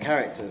be main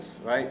characters,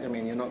 right? I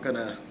mean, you're not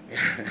gonna,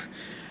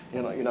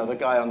 you know, the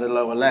guy on the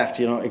lower left,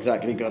 you're not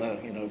exactly gonna,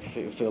 you know,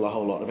 feel a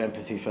whole lot of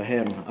empathy for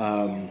him,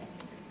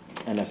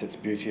 unless it's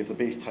Beauty of the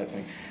Beast type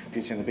thing,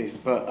 Beauty and the Beast.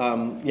 But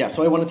yeah,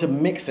 so I wanted to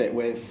mix it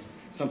with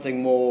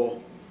something more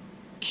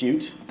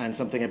cute and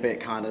something a bit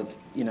kind of,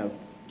 you know,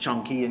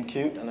 chunky and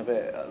cute and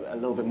a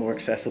little bit more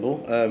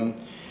accessible.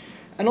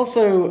 And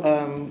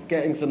also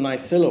getting some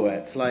nice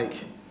silhouettes. Like,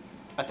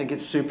 I think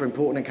it's super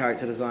important in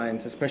character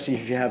designs, especially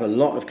if you have a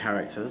lot of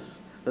characters,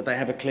 that they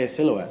have a clear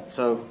silhouette.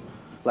 So,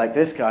 like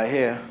this guy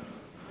here,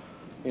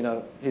 you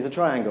know, he's a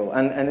triangle.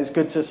 And it's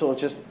good to sort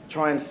of just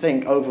try and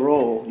think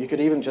overall. You could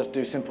even just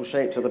do simple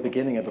shapes at the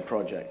beginning of a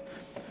project.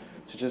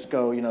 To just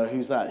go, you know,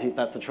 who's that?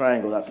 That's the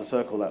triangle, that's the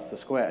circle, that's the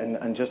square,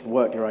 and just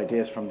work your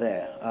ideas from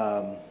there.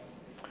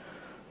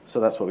 So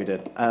that's what we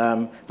did.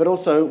 But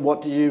also,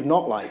 what do you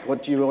not like?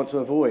 What do you want to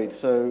avoid?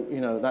 So, you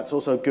know, that's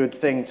also a good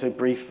thing to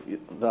brief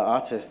the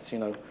artists, you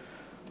know,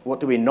 what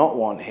do we not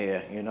want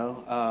here, you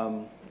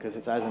know, because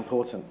it's as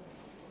important.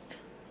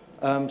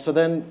 So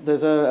then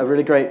there's a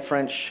really great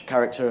French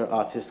character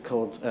artist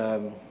called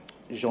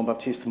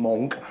Jean-Baptiste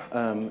Monge,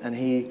 and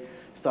he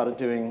started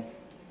doing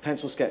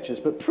pencil sketches,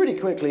 but pretty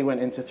quickly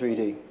went into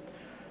 3D.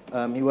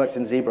 He works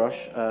in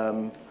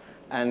ZBrush,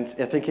 and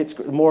I think it's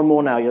more and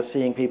more now you're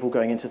seeing people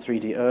going into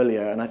 3D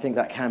earlier, and I think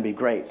that can be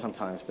great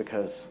sometimes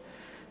because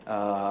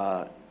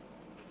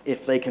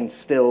if they can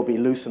still be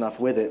loose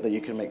enough with it that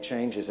you can make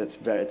changes, it's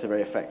a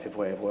very effective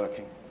way of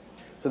working.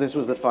 So this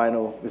was the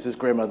final, this is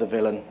Grimmer, the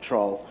villain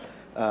troll,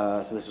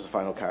 so this was the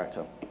final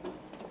character.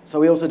 So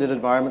we also did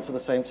environments at the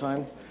same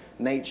time,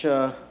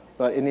 nature,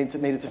 but it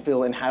needed to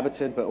feel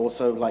inhabited, but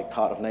also like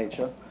part of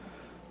nature.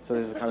 So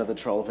this is kind of the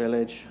troll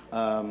village.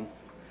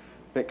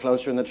 Bit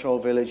closer in the troll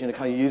village, you know,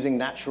 kind of using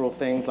natural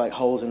things like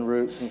holes and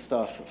roots and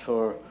stuff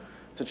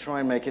to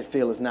try and make it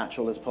feel as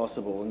natural as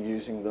possible, and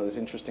using those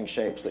interesting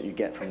shapes that you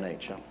get from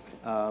nature.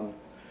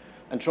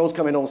 And trolls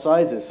come in all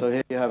sizes. So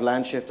here you have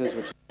land shifters,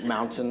 which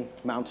are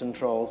mountain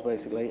trolls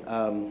basically,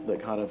 that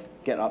kind of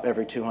get up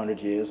every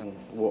 200 years and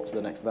walk to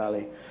the next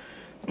valley.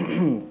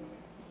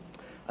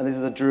 And this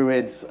is a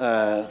druid's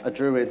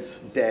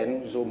den,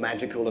 which is all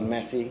magical and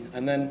messy.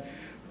 And then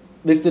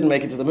this didn't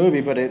make it to the movie,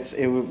 but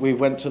we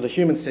went to the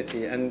human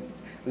city, and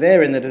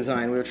there in the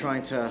design we were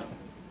trying to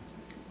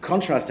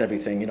contrast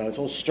everything. You know, it's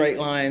all straight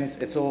lines,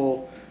 it's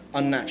all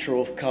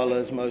unnatural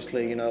colors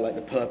mostly, you know, like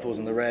the purples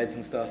and the reds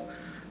and stuff,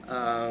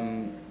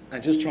 and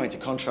just trying to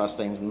contrast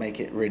things and make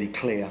it really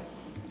clear.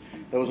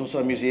 There was also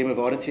a museum of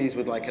oddities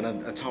with like an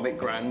atomic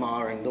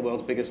grandma and the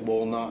world's biggest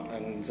walnut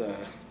and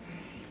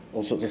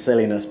all sorts of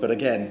silliness, but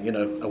again, you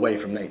know, away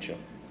from nature.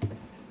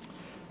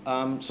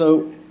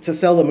 So to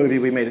sell the movie,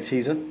 we made a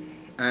teaser.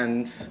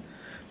 And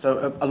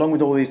so along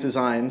with all these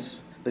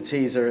designs, the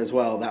teaser as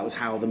well, that was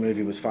how the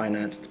movie was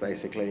financed,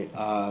 basically.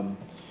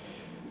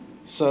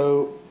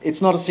 So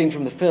it's not a scene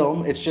from the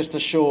film, it's just a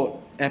short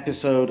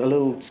episode, a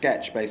little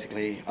sketch,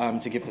 basically,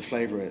 to give the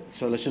flavor it.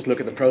 So let's just look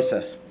at the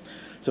process.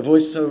 So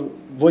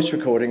voice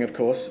recording, of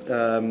course.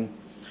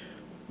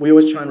 We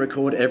always try and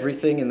record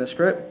everything in the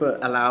script,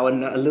 but allow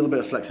a little bit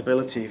of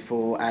flexibility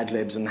for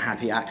ad-libs and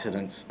happy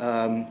accidents.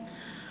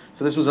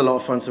 So this was a lot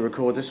of fun to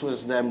record. This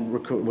was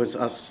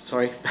us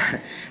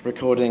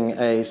recording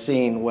a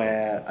scene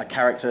where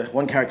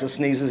one character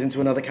sneezes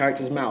into another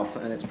character's mouth,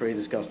 and it's pretty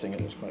disgusting.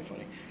 It was quite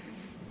funny.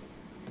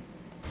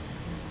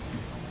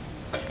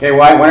 Okay,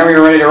 White, whenever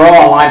you're ready to roll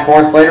on line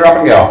 4, Slater, up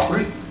and go.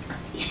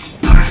 It's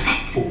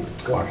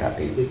perfect. Go on,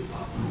 Chappie.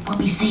 We'll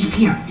be safe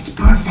here. It's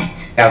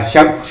perfect.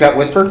 Shout,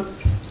 whisper.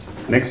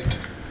 Mix.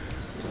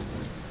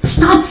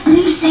 Stop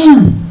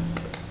sneezing!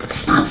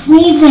 Stop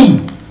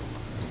sneezing!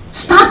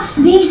 Stop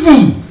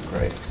sneezing!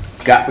 Great.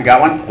 We got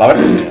one? Love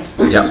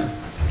it? Yep.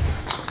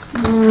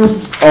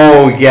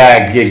 Oh,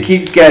 yeah.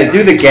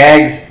 Do the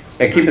gags.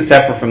 Keep it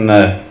separate from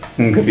the...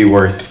 Could be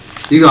worse.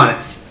 You got it.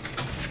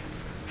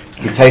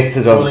 He tastes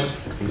his own.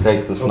 He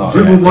tastes the snot.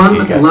 Dribble one,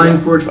 line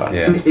that. 14,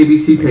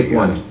 ABC, take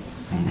one.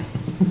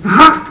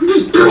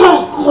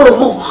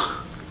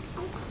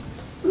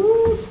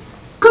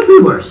 Could be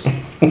worse.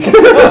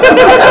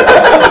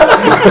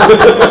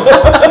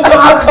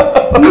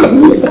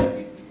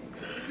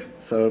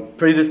 So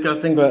pretty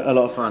disgusting, but a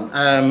lot of fun.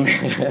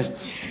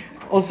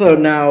 Also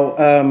now,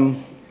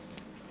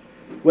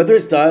 whether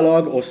it's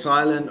dialogue or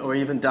silent or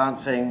even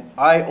dancing,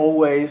 I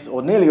always,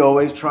 or nearly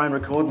always, try and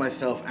record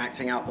myself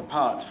acting out the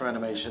parts for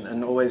animation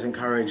and always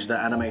encourage the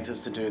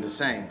animators to do the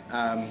same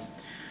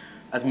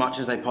as much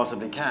as they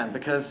possibly can,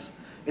 because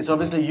it's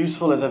obviously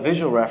useful as a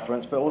visual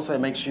reference, but also it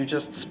makes you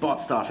just spot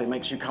stuff. It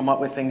makes you come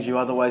up with things you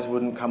otherwise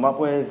wouldn't come up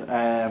with.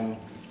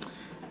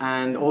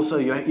 And also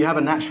you have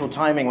a natural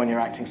timing when you're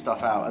acting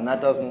stuff out, and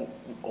that doesn't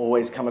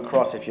always come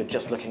across if you're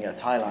just looking at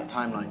a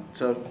timeline.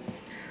 So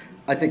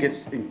I think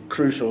it's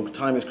crucial,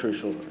 time is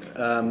crucial.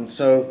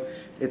 So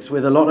it's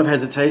with a lot of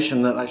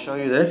hesitation that I show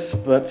you this,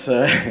 but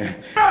there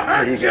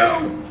you go.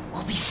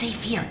 We'll be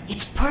safe here.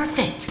 It's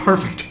perfect.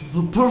 Perfect.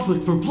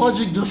 Perfect for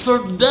plunging to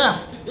certain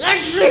death.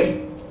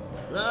 Action!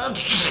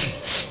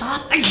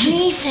 Stop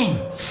sneezing.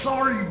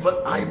 Sorry,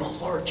 but I'm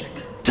allergic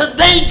to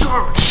danger.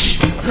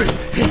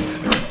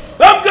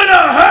 I'm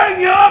gonna hang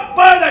you up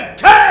by the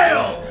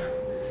tail!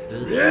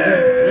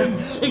 Where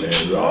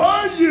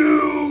are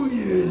you?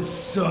 You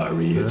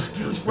sorry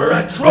excuse for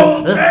a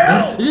troll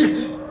tail?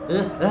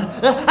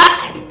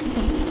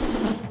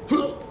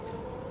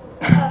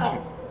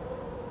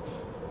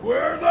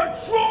 Where the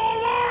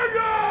troll are you?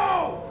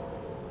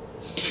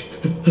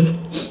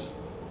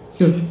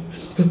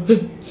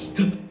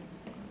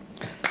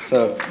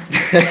 So,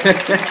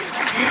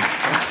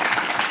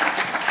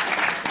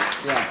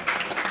 yeah.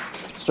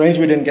 Strange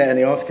we didn't get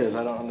any Oscars.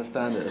 I don't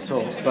understand it at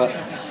all. But,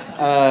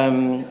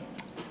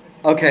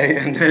 okay,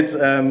 and it's,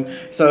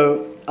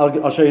 so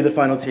I'll show you the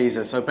final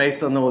teaser. So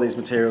based on all these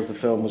materials, the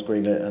film was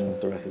greenlit and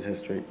the rest is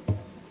history.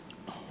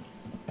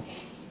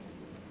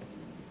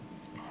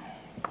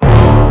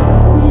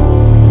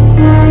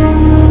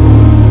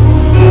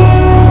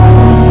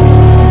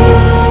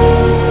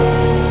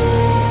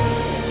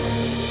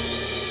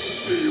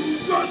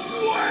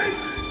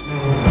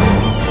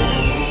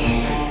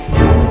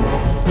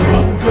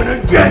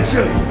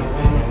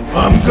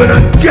 I'm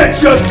gonna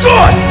get you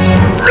good!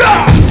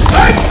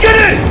 I get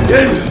it!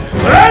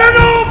 I don't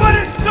know, but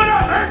it's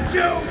gonna hurt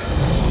you!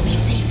 We'll be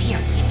safe here.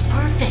 It's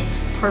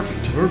perfect.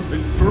 Perfect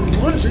for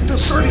plunging to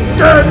certain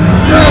death!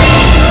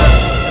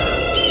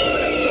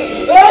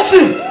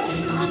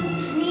 Stop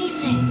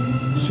sneezing.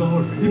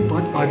 Sorry,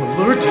 but I'm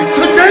allergic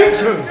to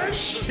danger!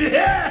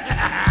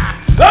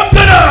 I'm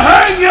gonna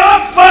hang you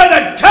up by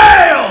the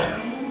tail!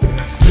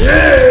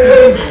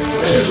 Where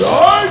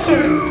are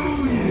you?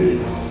 You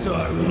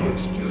sorry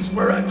excuse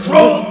for a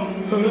troll!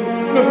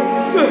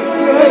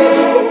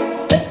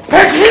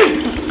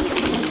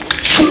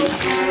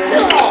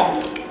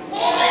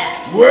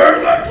 Where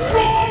the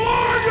troll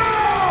are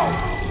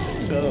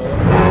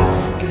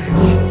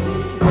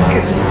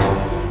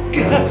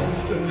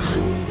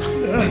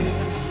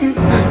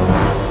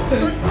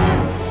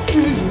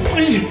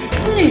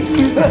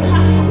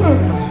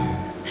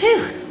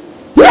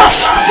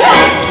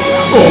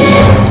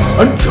Oh,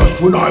 and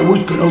just when I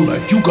was gonna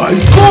let you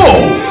guys go!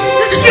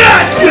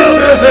 Gotcha!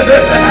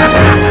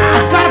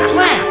 I've got a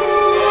plan.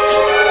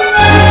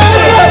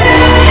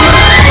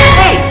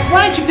 Hey, why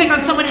don't you pick on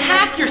someone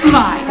half your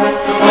size?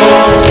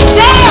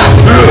 Damn!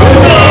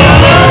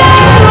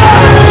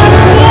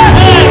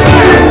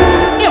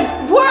 It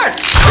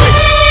worked!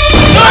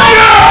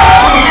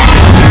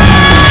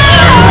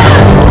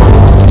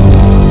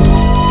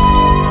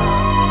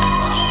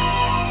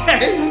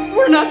 Hey,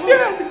 we're not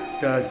dead.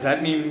 Does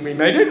that mean we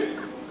made it?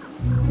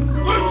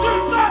 This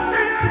is not the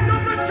end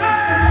of the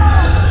tale!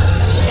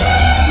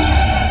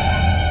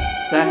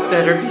 That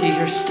better be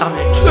your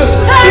stomach.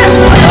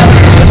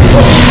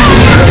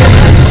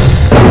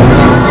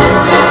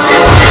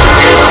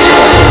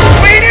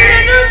 We need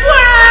a new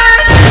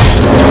plan!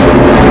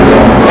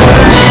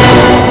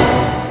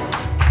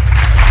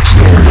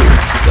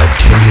 The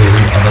tale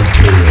of a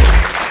tale.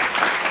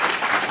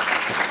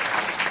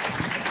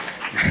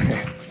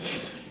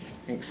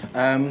 Thanks.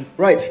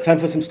 Right, time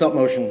for some stop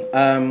motion.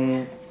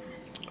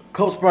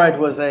 Corpse Bride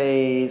was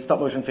a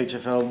stop-motion feature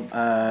film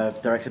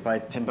directed by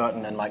Tim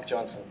Burton and Mike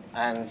Johnson,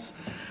 and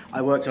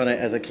I worked on it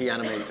as a key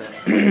animator.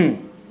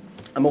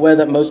 I'm aware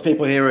that most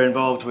people here are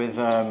involved with,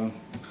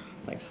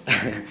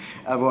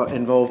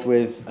 involved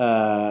with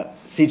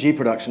CG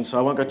production, so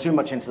I won't go too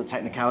much into the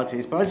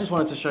technicalities, but I just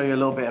wanted to show you a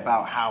little bit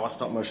about how a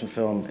stop-motion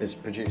film is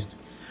produced.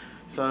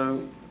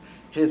 So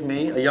here's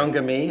me, a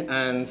younger me,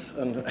 and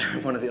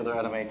one of the other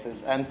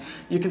animators, and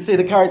you can see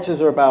the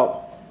characters are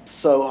about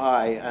so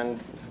high,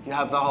 and you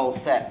have the whole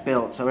set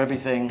built, so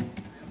everything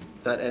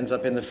that ends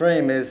up in the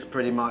frame is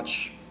pretty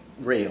much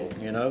real,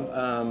 you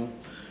know.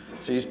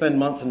 So you spend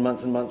months and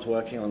months and months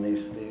working on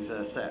these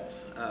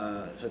sets.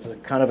 So it's a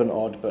kind of an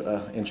odd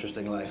but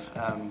interesting life.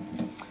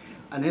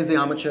 And here's the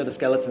armature, the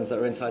skeletons that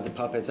are inside the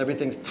puppets.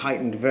 Everything's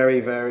tightened very,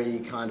 very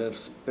kind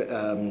of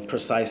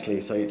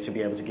precisely, so to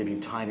be able to give you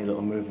tiny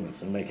little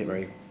movements and make it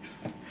very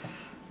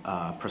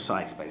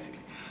precise, basically.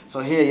 So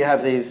here you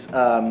have these,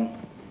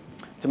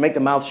 to make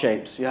the mouth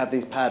shapes, you have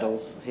these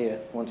paddles here,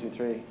 1, 2,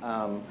 3.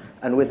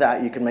 And with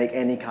that, you can make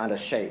any kind of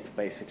shape,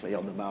 basically,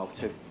 on the mouth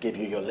to give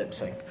you your lip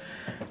sync.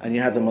 And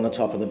you have them on the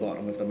top and the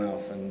bottom of the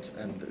mouth.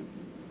 And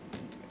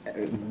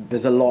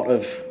there's a lot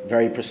of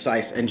very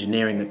precise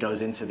engineering that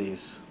goes into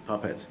these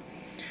puppets.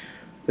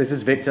 This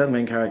is Victor, the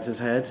main character's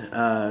head,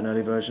 an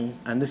early version.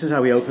 And this is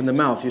how we open the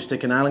mouth. You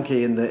stick an Allen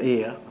key in the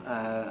ear,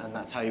 and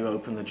that's how you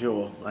open the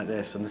jaw, like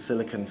this. And the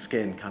silicone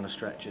skin kind of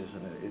stretches,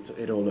 and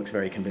it all looks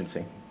very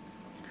convincing.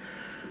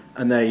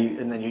 And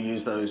then you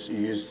use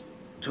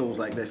tools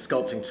like this,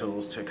 sculpting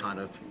tools, to kind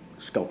of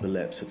sculpt the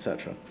lips,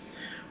 etc.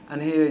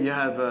 And here you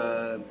have,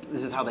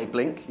 this is how they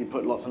blink. You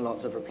put lots and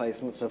lots of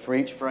replacements. So for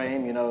each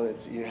frame, you know,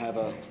 you have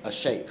a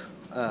shape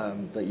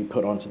that you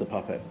put onto the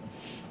puppet.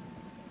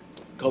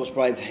 Corpse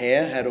Bride's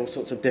hair had all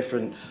sorts of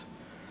different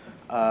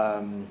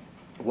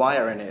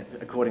wire in it,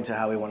 according to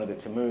how we wanted it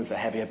to move. The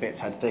heavier bits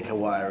had thicker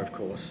wire, of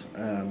course,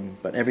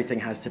 but everything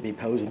has to be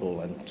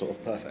posable and sort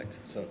of perfect.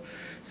 So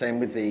same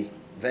with the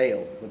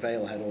veil. The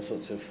veil had all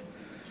sorts of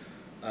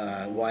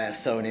wire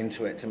sewn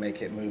into it to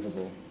make it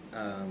movable.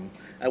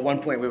 At one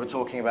point we were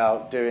talking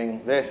about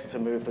doing this to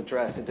move the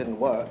dress. It didn't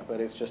work, but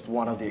it's just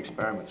one of the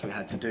experiments we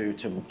had to do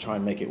to try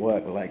and make it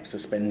work, like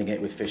suspending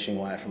it with fishing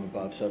wire from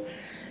above. So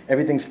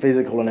everything's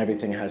physical and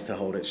everything has to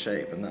hold its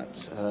shape, and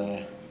that's,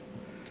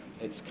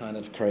 it's kind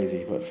of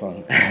crazy but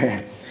fun.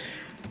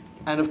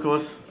 And of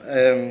course,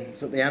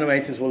 so the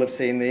animators will have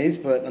seen these,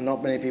 but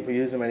not many people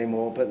use them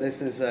anymore. But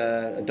this is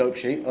a dope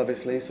sheet,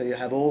 obviously, so you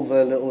have all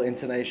the little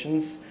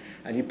intonations,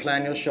 and you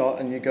plan your shot,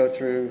 and you go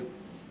through,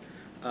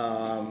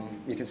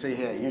 you can see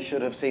here, you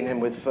should have seen him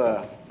with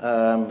fur,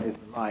 is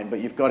the line,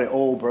 but you've got it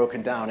all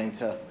broken down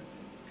into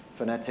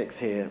phonetics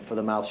here for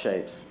the mouth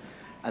shapes.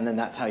 And then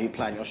that's how you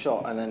plan your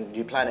shot. And then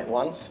you plan it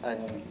once,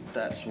 and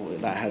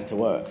that has to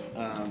work,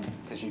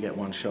 because you get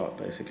one shot,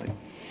 basically.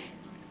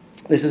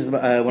 This is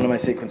one of my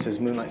sequences,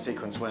 Moonlight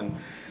sequence, when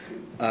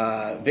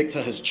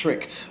Victor has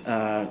tricked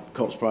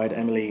Corpse Bride,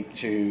 Emily,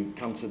 to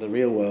come to the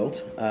real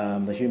world,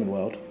 the human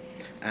world,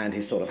 and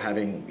he's sort of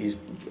he's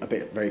a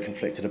bit very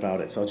conflicted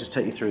about it. So I'll just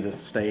take you through the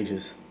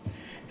stages.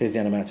 Here's the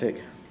animatic.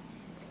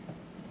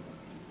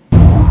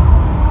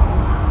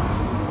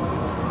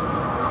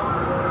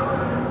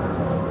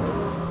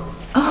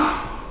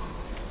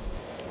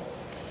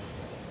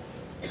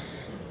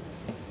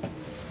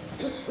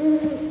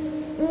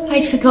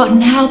 I'd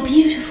forgotten how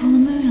beautiful the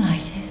moonlight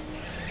is.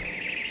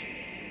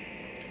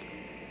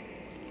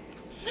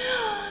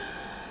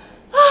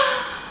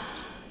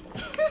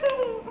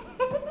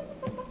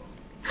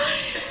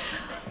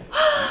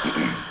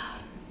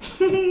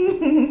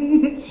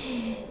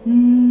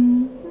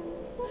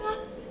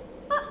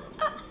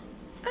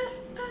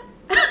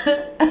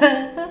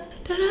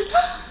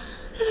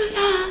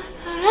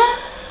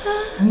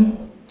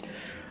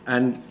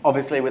 And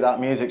obviously,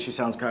 without music, she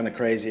sounds kind of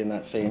crazy in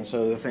that scene.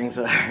 So the things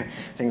are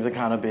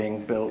kind of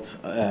being built.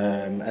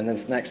 And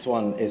this next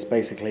one is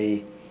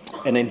basically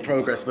an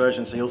in-progress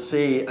version. So you'll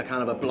see a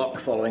kind of a block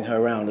following her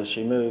around as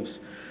she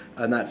moves.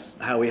 And that's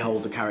how we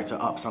hold the character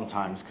up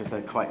sometimes, because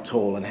they're quite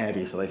tall and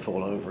heavy, so they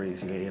fall over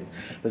easily. And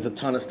there's a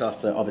ton of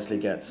stuff that obviously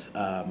gets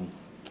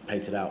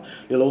painted out.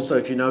 You'll also,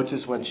 if you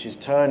notice, when she's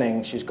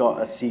turning, she's got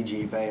a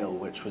CG veil,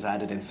 which was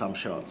added in some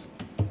shots.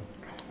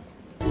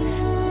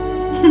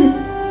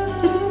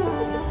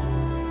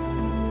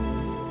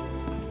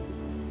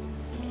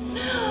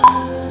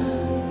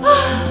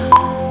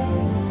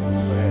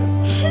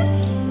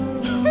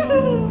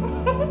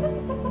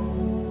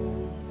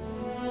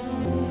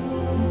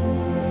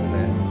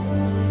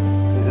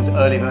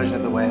 Early version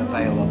of the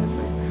veil,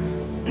 obviously.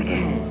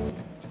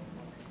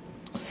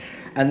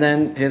 And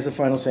then here's the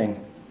final scene.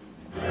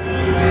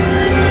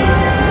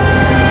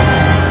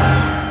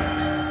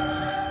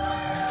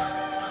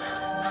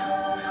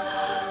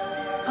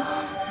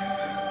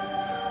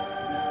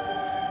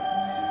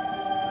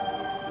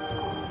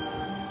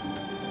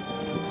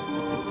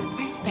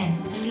 I spent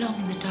so long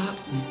in the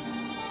darkness,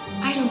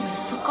 I'd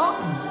almost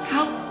forgotten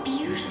how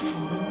beautiful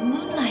the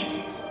moonlight is.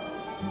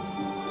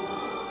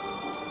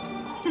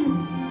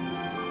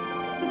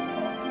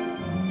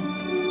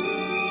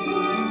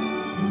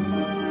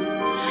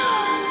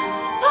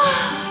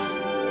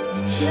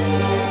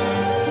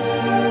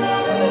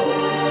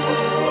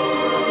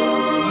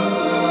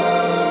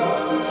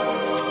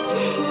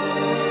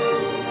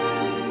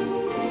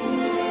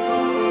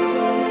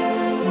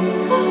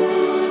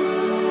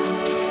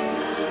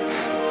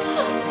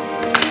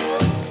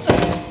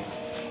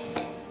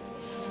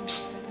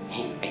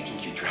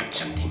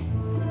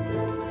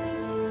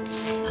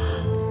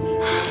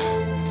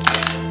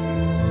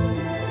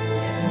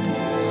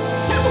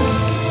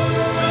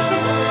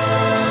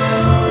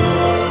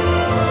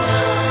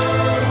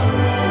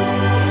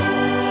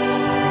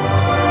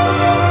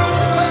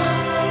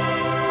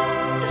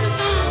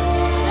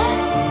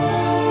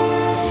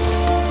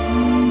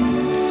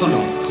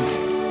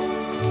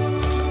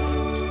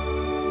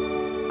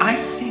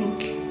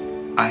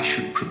 I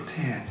should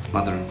prepare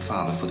Mother and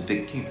Father for the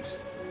big news.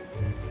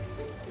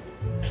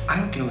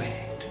 I'll go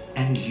ahead,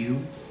 and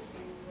you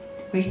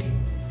wait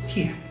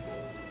here.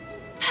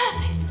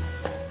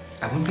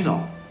 Perfect. I won't be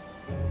long.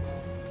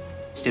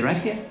 Stay right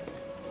here.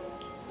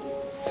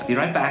 I'll be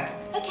right back.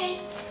 Okay.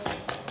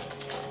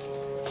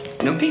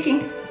 No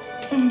peeking.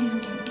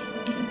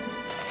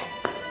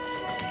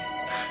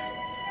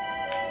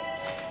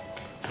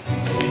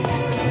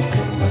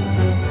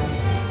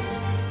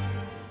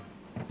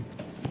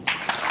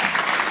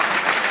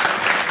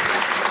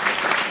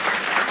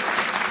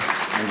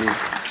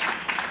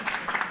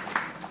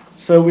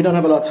 So we don't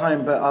have a lot of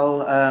time, but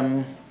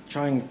I'll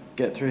try and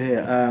get through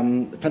here.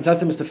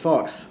 Fantastic Mr.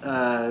 Fox,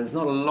 there's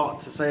not a lot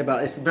to say about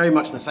it. It's very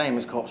much the same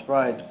as Corpse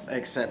Bride,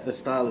 except the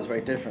style is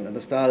very different. And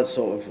the style is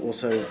sort of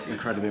also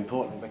incredibly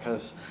important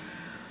because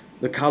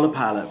the color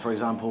palette, for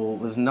example,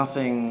 there's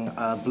nothing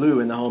blue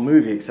in the whole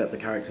movie except the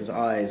character's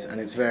eyes, and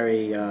it's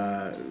very,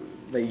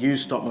 they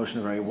use stop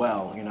motion very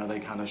well. You know, they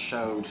kind of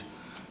showed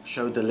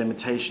the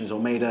limitations, or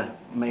made a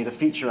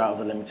feature out of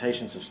the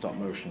limitations of stop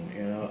motion,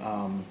 you know.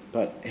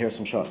 But here are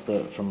some shots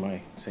from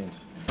my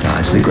scenes.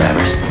 Dodge the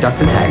grabbers, duck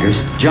the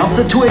taggers, jump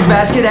the twig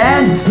basket,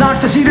 and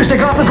knock the cedar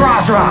stick off the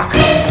cross rock.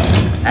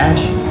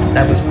 Ash,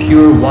 that was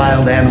pure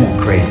wild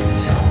animal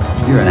craziness.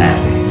 You're an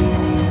athlete.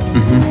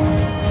 Mm-hmm.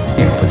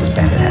 Here, put this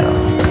bandit hat on.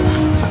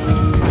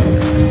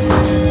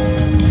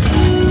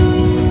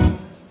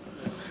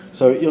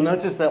 So you'll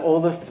notice that all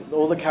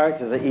the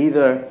characters are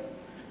either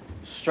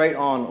straight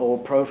on or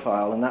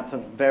profile, and that's a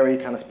very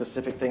kind of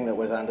specific thing that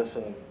Wes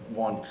Anderson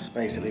wants,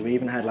 basically. We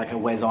even had like a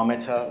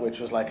Wesometer, which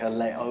was like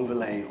a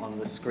overlay on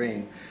the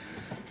screen,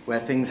 where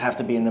things have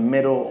to be in the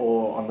middle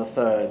or on the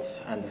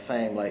thirds, and the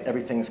same, like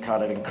everything's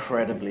kind of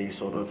incredibly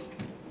sort of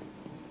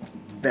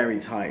very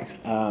tight.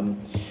 And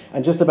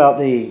just about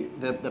the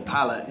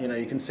palette, you know,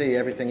 you can see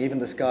everything, even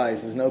the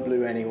skies, there's no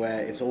blue anywhere.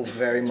 It's all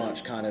very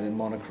much kind of in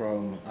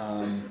monochrome,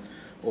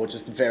 or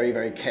just very,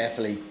 very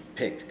carefully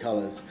picked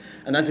colors.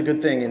 And that's a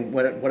good thing in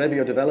whatever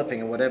you're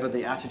developing and whatever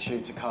the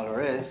attitude to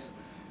color is,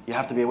 you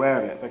have to be aware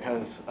of it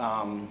because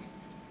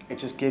it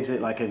just gives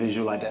it like a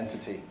visual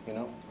identity, you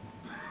know?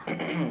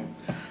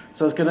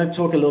 So I was going to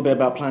talk a little bit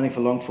about planning for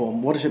long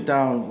form. Watership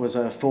Down was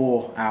a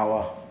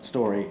 4-hour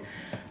story,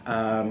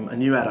 a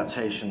new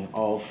adaptation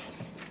of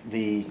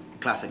the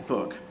classic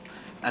book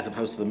as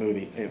opposed to the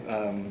movie.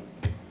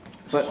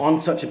 But on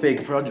such a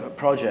big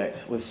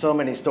project with so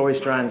many story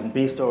strands and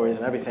B-stories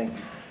and everything,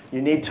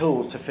 you need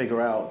tools to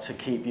figure out to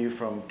keep you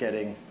from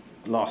getting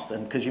lost,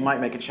 and because you might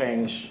make a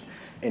change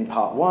in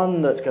part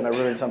 1 that's going to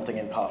ruin something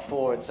in part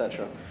 4,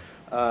 etc.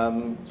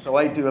 So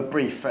I do a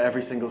brief for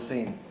every single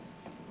scene,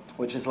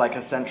 which is like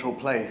a central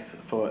place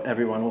for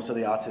everyone, also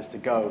the artist, to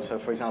go. So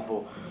for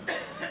example,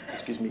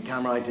 excuse me,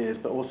 camera ideas,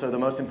 but also the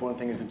most important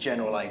thing is the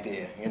general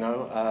idea, you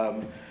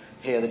know?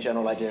 Here, the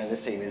general idea in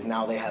this scene is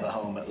now they have a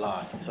home at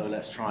last, so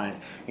let's try and,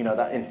 you know,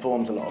 that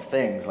informs a lot of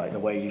things, like the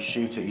way you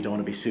shoot it. You don't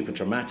want to be super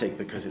dramatic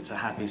because it's a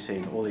happy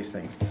scene, all these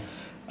things.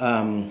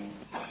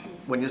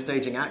 When you're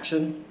staging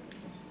action,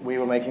 we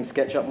were making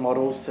SketchUp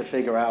models to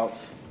figure out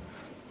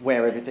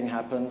where everything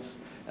happens,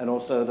 and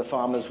also the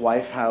farmer's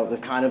wife, how the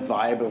kind of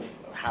vibe of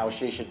how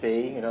she should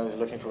be, you know,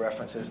 looking for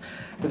references.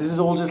 But this is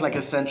all just like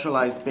a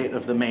centralized bit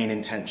of the main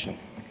intention.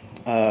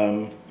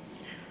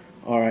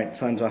 All right,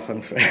 time's up,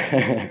 I'm sorry.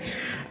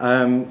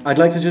 I'd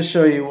like to just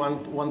show you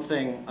one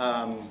thing.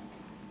 Well,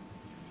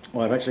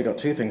 I've actually got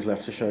 2 things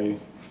left to show you.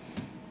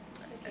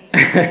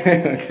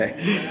 Okay,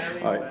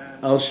 all right.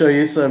 I'll show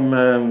you some,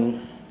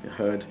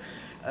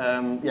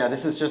 yeah,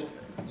 this is just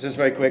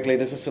very quickly,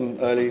 this is some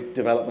early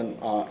development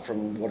art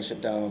from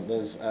Watership Down.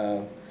 There's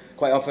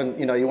quite often,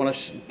 you know, you want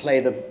to play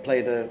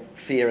the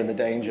fear and the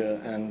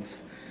danger, and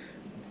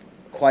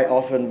quite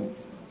often,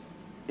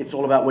 it's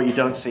all about what you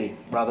don't see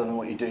rather than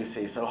what you do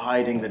see. So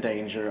hiding the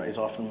danger is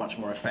often much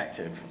more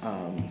effective.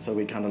 So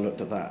we kind of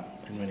looked at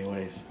that in many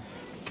ways.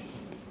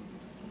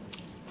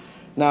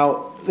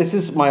 Now, this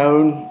is my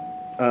own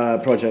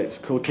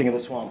project called King of the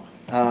Swamp.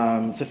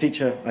 It's a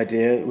feature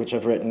idea which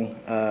I've written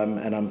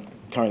and I'm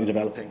currently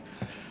developing.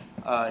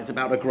 It's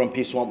about a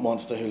grumpy swamp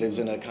monster who lives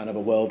in a kind of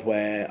a world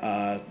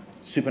where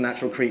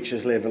supernatural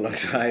creatures live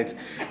alongside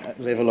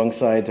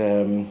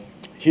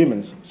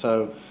humans.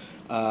 So.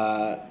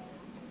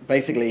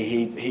 Basically,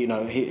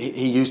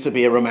 he used to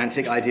be a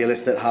romantic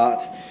idealist at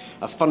heart,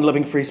 a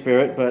fun-loving free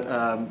spirit,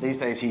 but these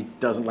days he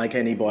doesn't like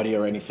anybody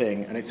or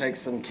anything, and it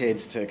takes some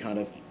kids to kind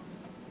of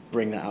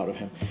bring that out of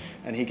him.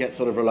 And he gets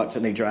sort of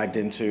reluctantly dragged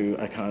into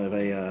a kind of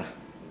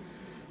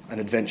an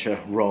adventure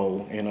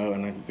role, you know,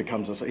 and it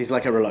becomes he's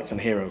like a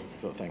reluctant hero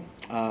sort of thing.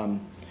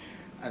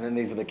 And then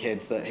these are the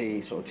kids that he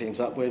sort of teams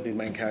up with. The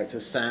main character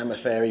is Sam, a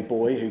fairy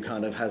boy who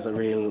kind of has a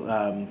real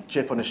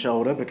chip on his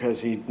shoulder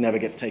because he never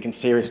gets taken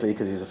seriously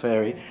because he's a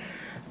fairy.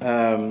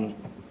 And,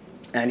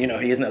 you know,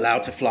 he isn't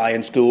allowed to fly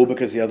in school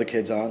because the other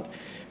kids aren't.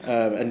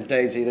 And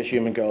Daisy, the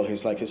human girl,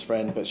 who's like his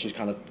friend, but she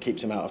kind of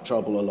keeps him out of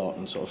trouble a lot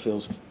and sort of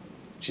feels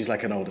she's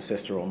like an older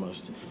sister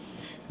almost.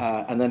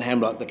 And then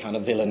Hemlock, the kind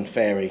of villain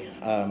fairy.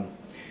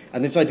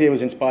 And this idea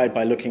was inspired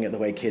by looking at the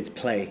way kids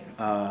play.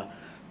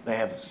 they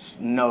have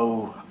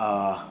no.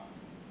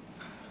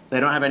 They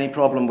don't have any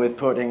problem with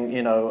putting,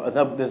 you know,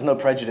 there's no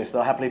prejudice.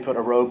 They'll happily put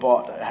a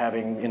robot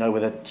having, you know,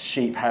 with a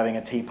sheep having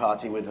a tea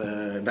party with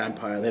a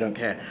vampire. They don't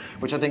care,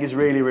 which I think is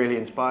really, really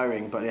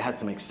inspiring, but it has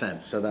to make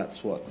sense. So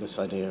that's what this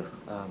idea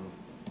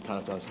kind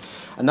of does.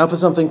 And now for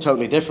something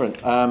totally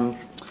different.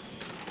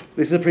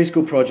 This is a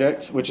preschool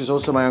project, which is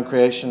also my own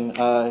creation.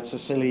 It's a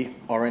silly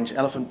orange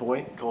elephant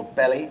boy called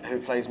Belly, who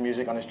plays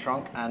music on his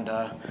trunk, and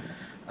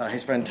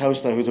his friend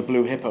Toaster, who's a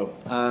blue hippo.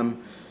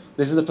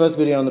 This is the first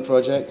video on the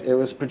project. It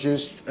was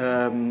produced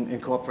in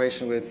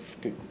cooperation with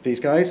these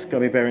guys,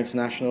 Gummy Bear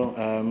International,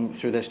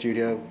 through their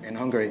studio in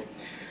Hungary.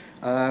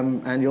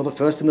 And you're the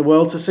first in the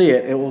world to see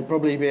it. It will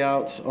probably be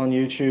out on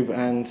YouTube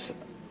and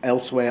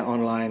elsewhere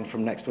online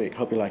from next week.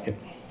 Hope you like it.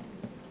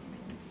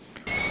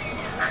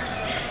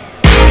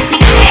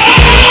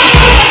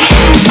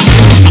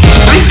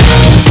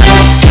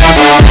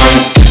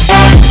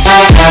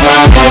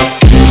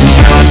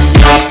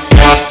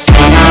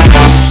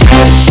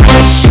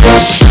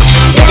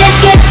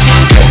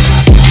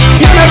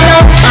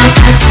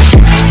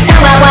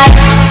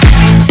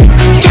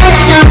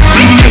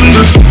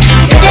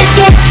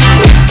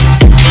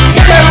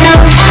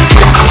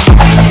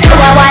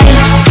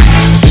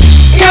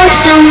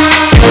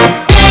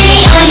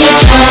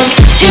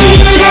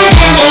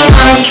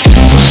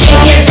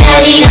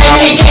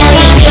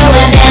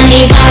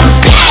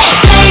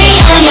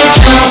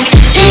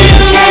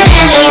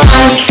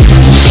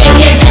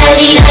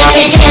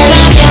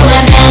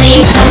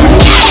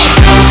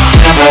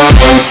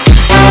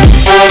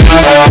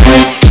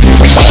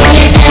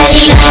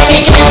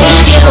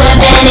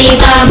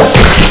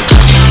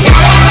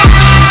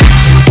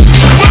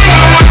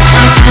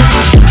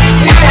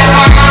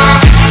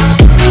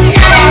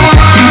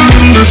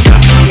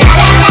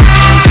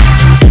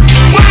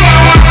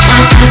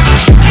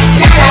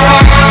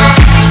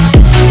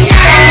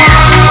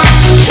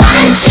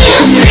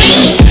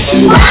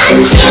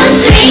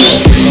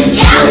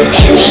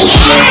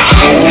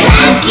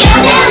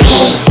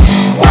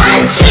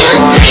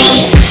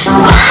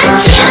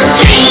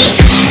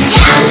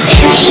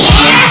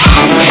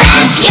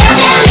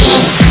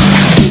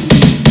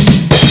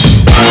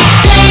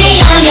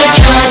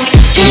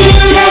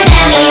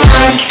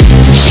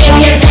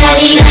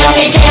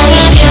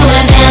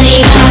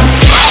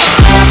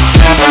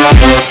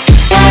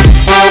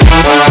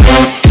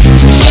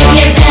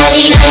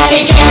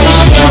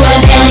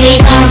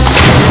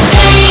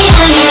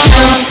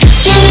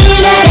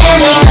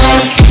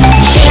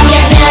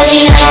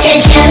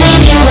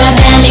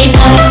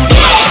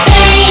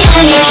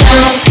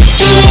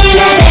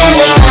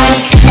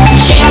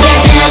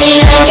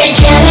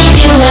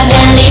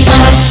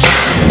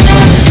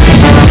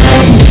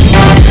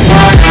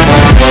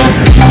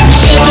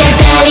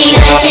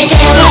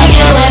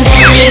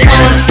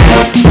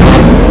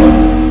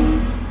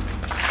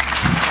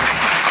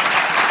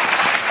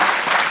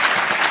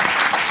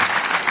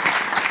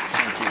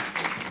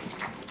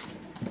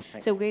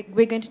 So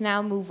we're going to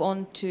now move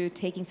on to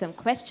taking some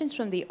questions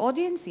from the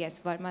audience. Yes,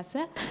 Varma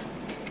sir.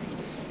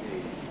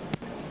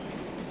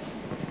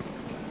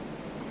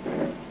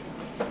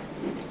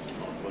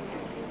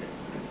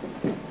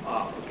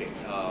 Okay.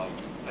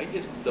 I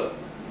just the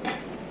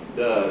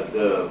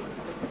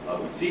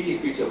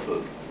CG feature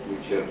film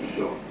which you have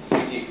shown,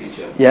 CG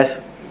feature. Yes.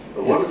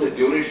 What is the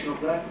duration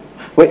of that?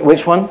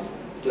 Which one?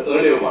 The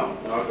earlier one,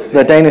 not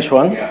the Danish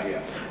one.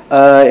 Yeah,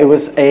 yeah. It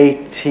was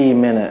 80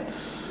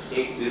 minutes.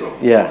 80.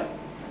 Yeah.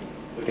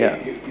 Okay. Yeah.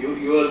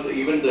 You are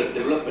even the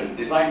development,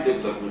 design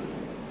development,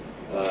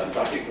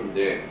 starting from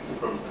there,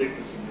 from strict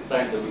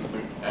design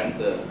development and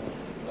the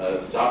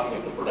starting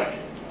of the production.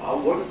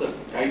 What is the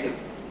kind of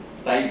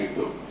time you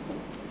took?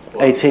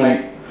 18.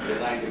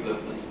 Design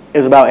development. It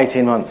was about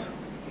 18 months.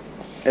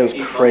 It was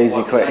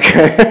crazy quick.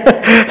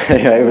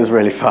 Yeah, it was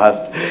really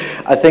fast.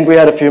 I think we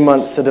had a few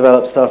months to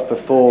develop stuff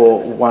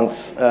before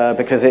once,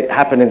 because it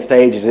happened in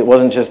stages. It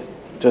wasn't just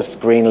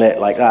greenlit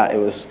like that. It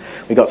was,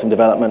 we got some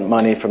development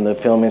money from the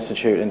Film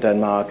Institute in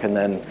Denmark, and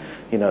then,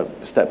 you know,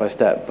 step by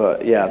step.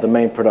 But yeah, the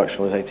main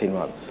production was 18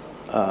 months,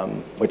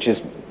 which is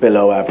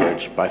below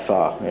average by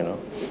far, you know.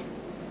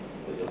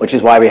 Which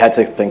is why we had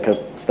to think of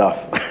stuff,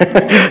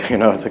 you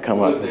know, to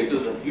come up. It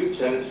was a huge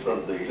challenge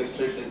from the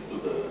illustration to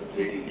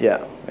the 3D.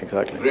 Yeah,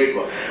 exactly. Great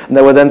work. And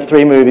there were then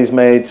 3 movies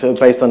made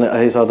based on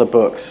his other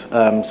books.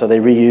 So they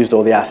reused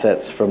all the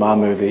assets from our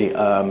movie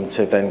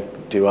to then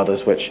do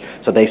others, which,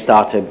 so they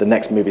started, the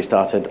next movie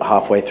started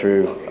halfway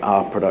through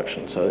our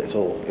production. So it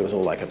was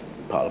all like a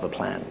part of a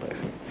plan,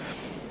 basically.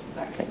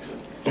 Thanks.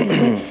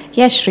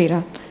 Yes,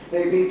 Shrira.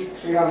 Hey,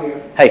 Sriram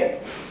here.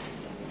 Hey.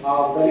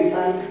 Very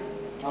fan.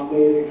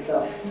 Amazing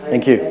stuff.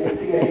 Thank you. I can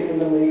see a hit in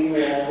the making,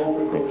 and I hope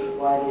it goes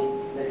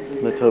viral next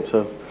week. Let's hope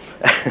so.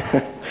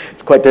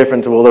 It's quite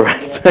different to all the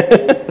rest. Yeah,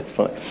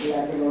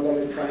 to know that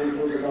it's coming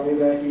through the Gummy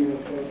Bear team.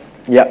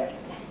 Yeah.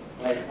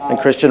 And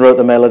Christian wrote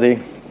the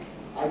melody.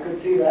 I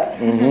could see that.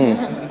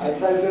 Mm-hmm. I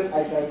felt it.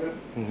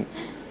 Mm-hmm.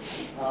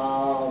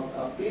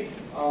 Pete,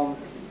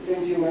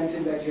 since you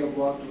mentioned that you have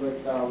worked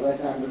with Wes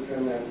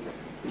Anderson and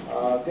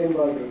Tim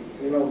Burton,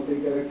 you know,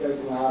 big directors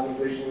who have a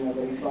vision, a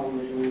very strong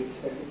vision,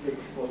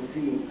 specifics for the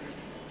scenes.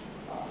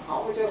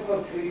 How much of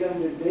a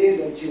freedom did they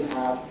let you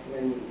have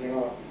when, you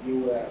know, you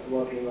were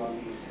working on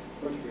these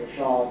particular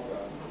shots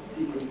or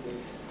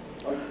sequences?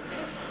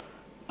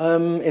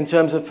 In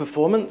terms of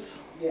performance?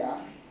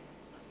 Yeah.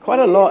 Quite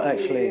a lot,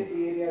 actually.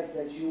 The areas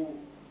that you...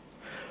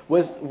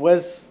 Was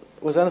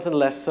Anderson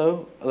less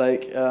so?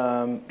 Like,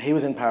 he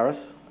was in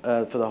Paris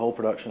for the whole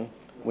production.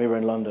 We were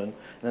in London. And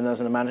then there was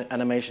an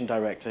animation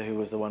director who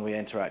was the one we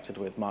interacted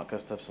with, Mark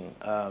Gustafson.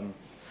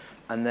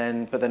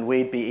 But then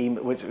we'd be,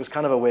 which was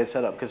kind of a weird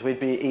setup, because we'd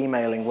be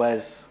emailing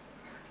Wes,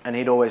 and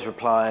he'd always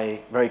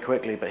reply very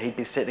quickly, but he'd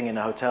be sitting in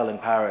a hotel in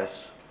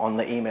Paris on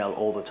the email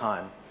all the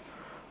time.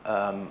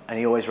 And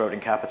he always wrote in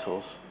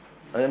capitals.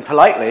 And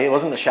politely, it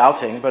wasn't a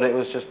shouting, but it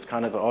was just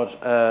kind of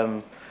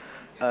odd.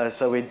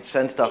 So we'd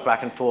send stuff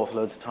back and forth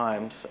loads of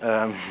times,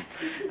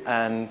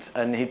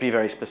 and he'd be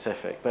very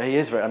specific. But he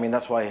is very, I mean,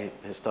 that's why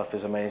his stuff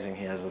is amazing.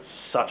 He has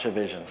such a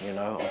vision, you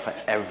know, for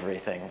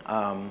everything.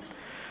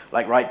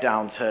 Like right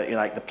down to, you know,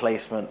 like the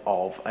placement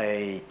of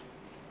a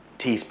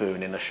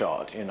teaspoon in a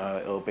shot, you know,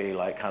 it'll be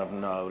like kind of,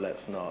 no,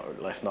 let's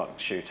not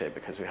shoot it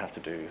because we have to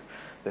do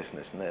this and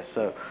this and this.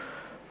 So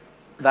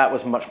that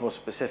was much more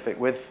specific.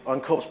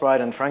 On Corpse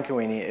Bride and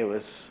Frankenweenie, it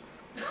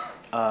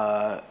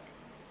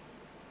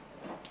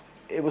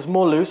was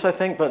more loose, I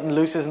think, but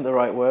loose isn't the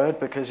right word,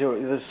 because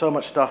there's so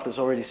much stuff that's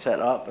already set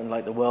up, and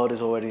like the world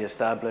is already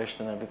established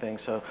and everything.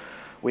 So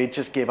we'd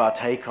just give our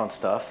take on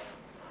stuff,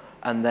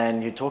 and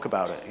then you talk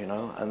about it, you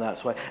know. And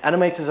that's why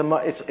animators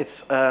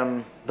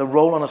are the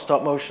role on a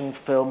stop motion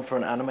film for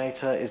an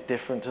animator is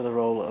different to the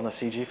role on a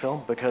CG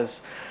film,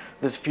 because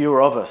there's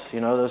fewer of us, you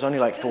know. There's only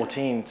like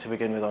 14 to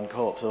begin with on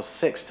Corpse, or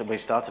 6 we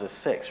started as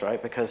 6,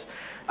 right? Because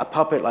a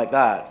puppet like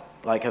that,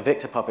 like a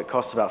Victor puppet,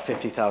 costs about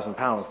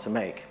 £50,000 to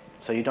make.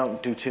 So you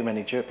don't do too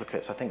many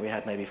duplicates. I think we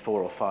had maybe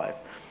 4 or 5.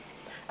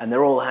 And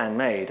they're all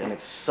handmade, and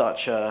it's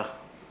such a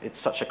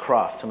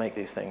craft to make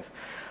these things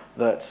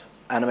that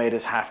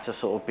animators have to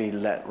sort of be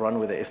let run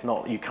with it. It's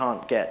not, you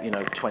can't get, you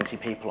know, 20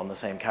 people on the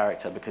same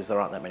character because there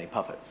aren't that many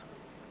puppets.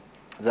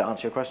 Does that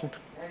answer your question?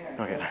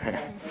 Okay.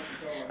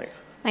 Thanks.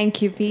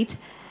 Thank you, Pete.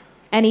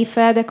 Any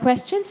further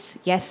questions?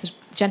 Yes,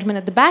 gentleman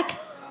at the back.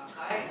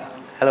 Hi.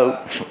 Hello.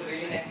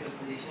 Really nice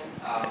presentation.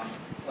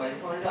 So I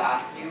just wanted to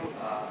ask you,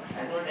 I just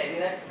want to tell you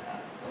that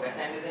Wes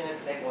Anderson is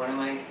like one of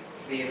my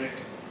favorite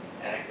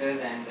directors,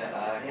 and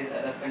his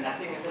The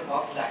Fantastic Mr.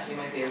 Fox is actually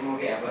my favorite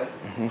movie ever.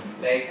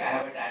 Mm-hmm. Like, I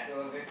have a tattoo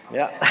of it.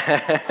 Yeah.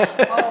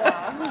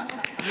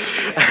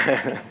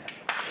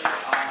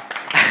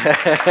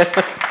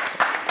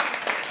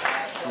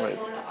 So I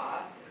just want to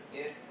ask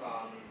if,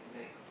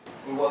 like,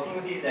 we're working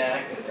with these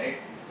directors, right?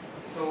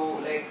 So,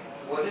 like,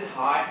 was it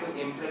hard to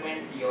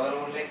implement your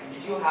own, like,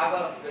 did you have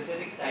a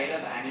specific style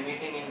of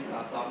animating in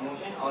stop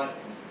motion, or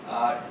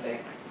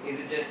like, is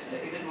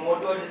it more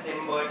towards the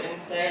Tim Burton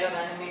style of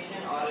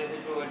animation, or is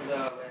it towards the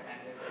Wes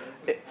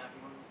Anderson?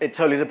 It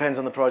totally depends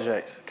on the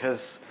project,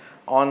 because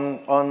on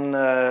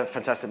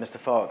Fantastic Mr.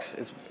 Fox,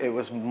 it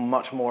was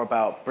much more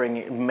about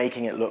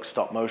making it look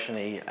stop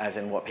motion-y, as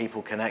in what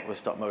people connect with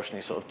stop motion-y,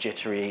 sort of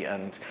jittery,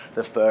 and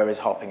the fur is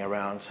hopping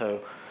around. So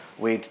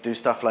we'd do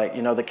stuff like,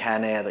 you know, the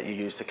can air that you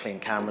use to clean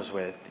cameras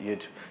with.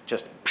 You'd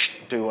just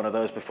do one of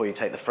those before you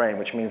take the frame,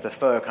 which means the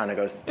fur kind of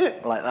goes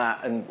like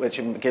that, and which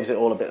gives it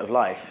all a bit of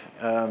life.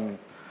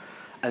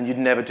 And you'd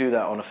never do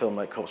that on a film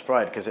like Corpse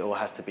Bride, because it all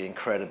has to be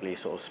incredibly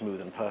sort of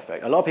smooth and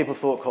perfect. A lot of people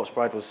thought Corpse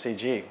Bride was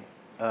CG.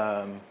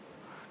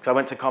 Because I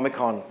went to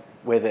Comic-Con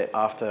with it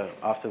after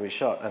we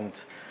shot, and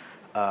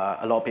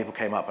a lot of people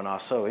came up and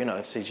asked, so, you know,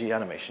 it's CG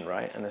animation,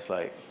 right? And it's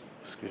like,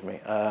 excuse me.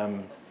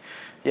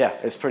 Yeah,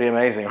 it's pretty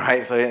amazing,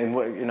 right? So,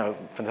 you know,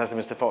 Fantastic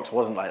Mr. Fox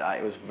wasn't like that.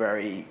 It was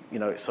very, you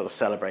know, it sort of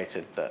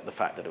celebrated the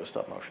fact that it was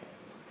stop motion.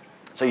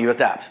 So you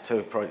adapt to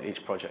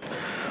each project.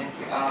 Thank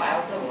you.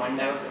 I also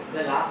wonder,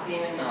 the last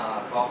scene in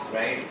Fox,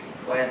 right,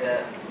 where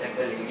the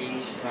lady,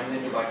 she turns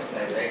into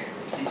butterflies, right?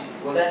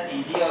 Was that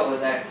CG or was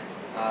that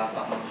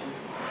stop motion?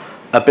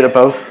 A bit of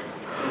both.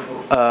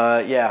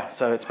 Yeah,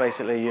 so it's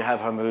basically you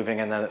have her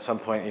moving, and then at some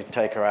point you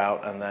take her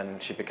out, and then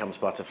she becomes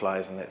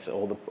butterflies, and it's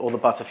all the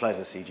butterflies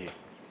are CG.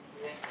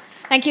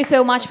 Thank you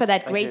so much for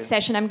that great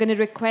session. I'm going to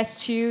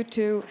request you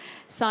to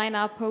sign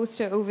our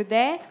poster over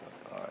there.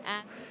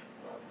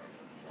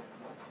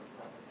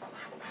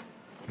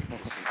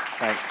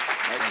 Thanks.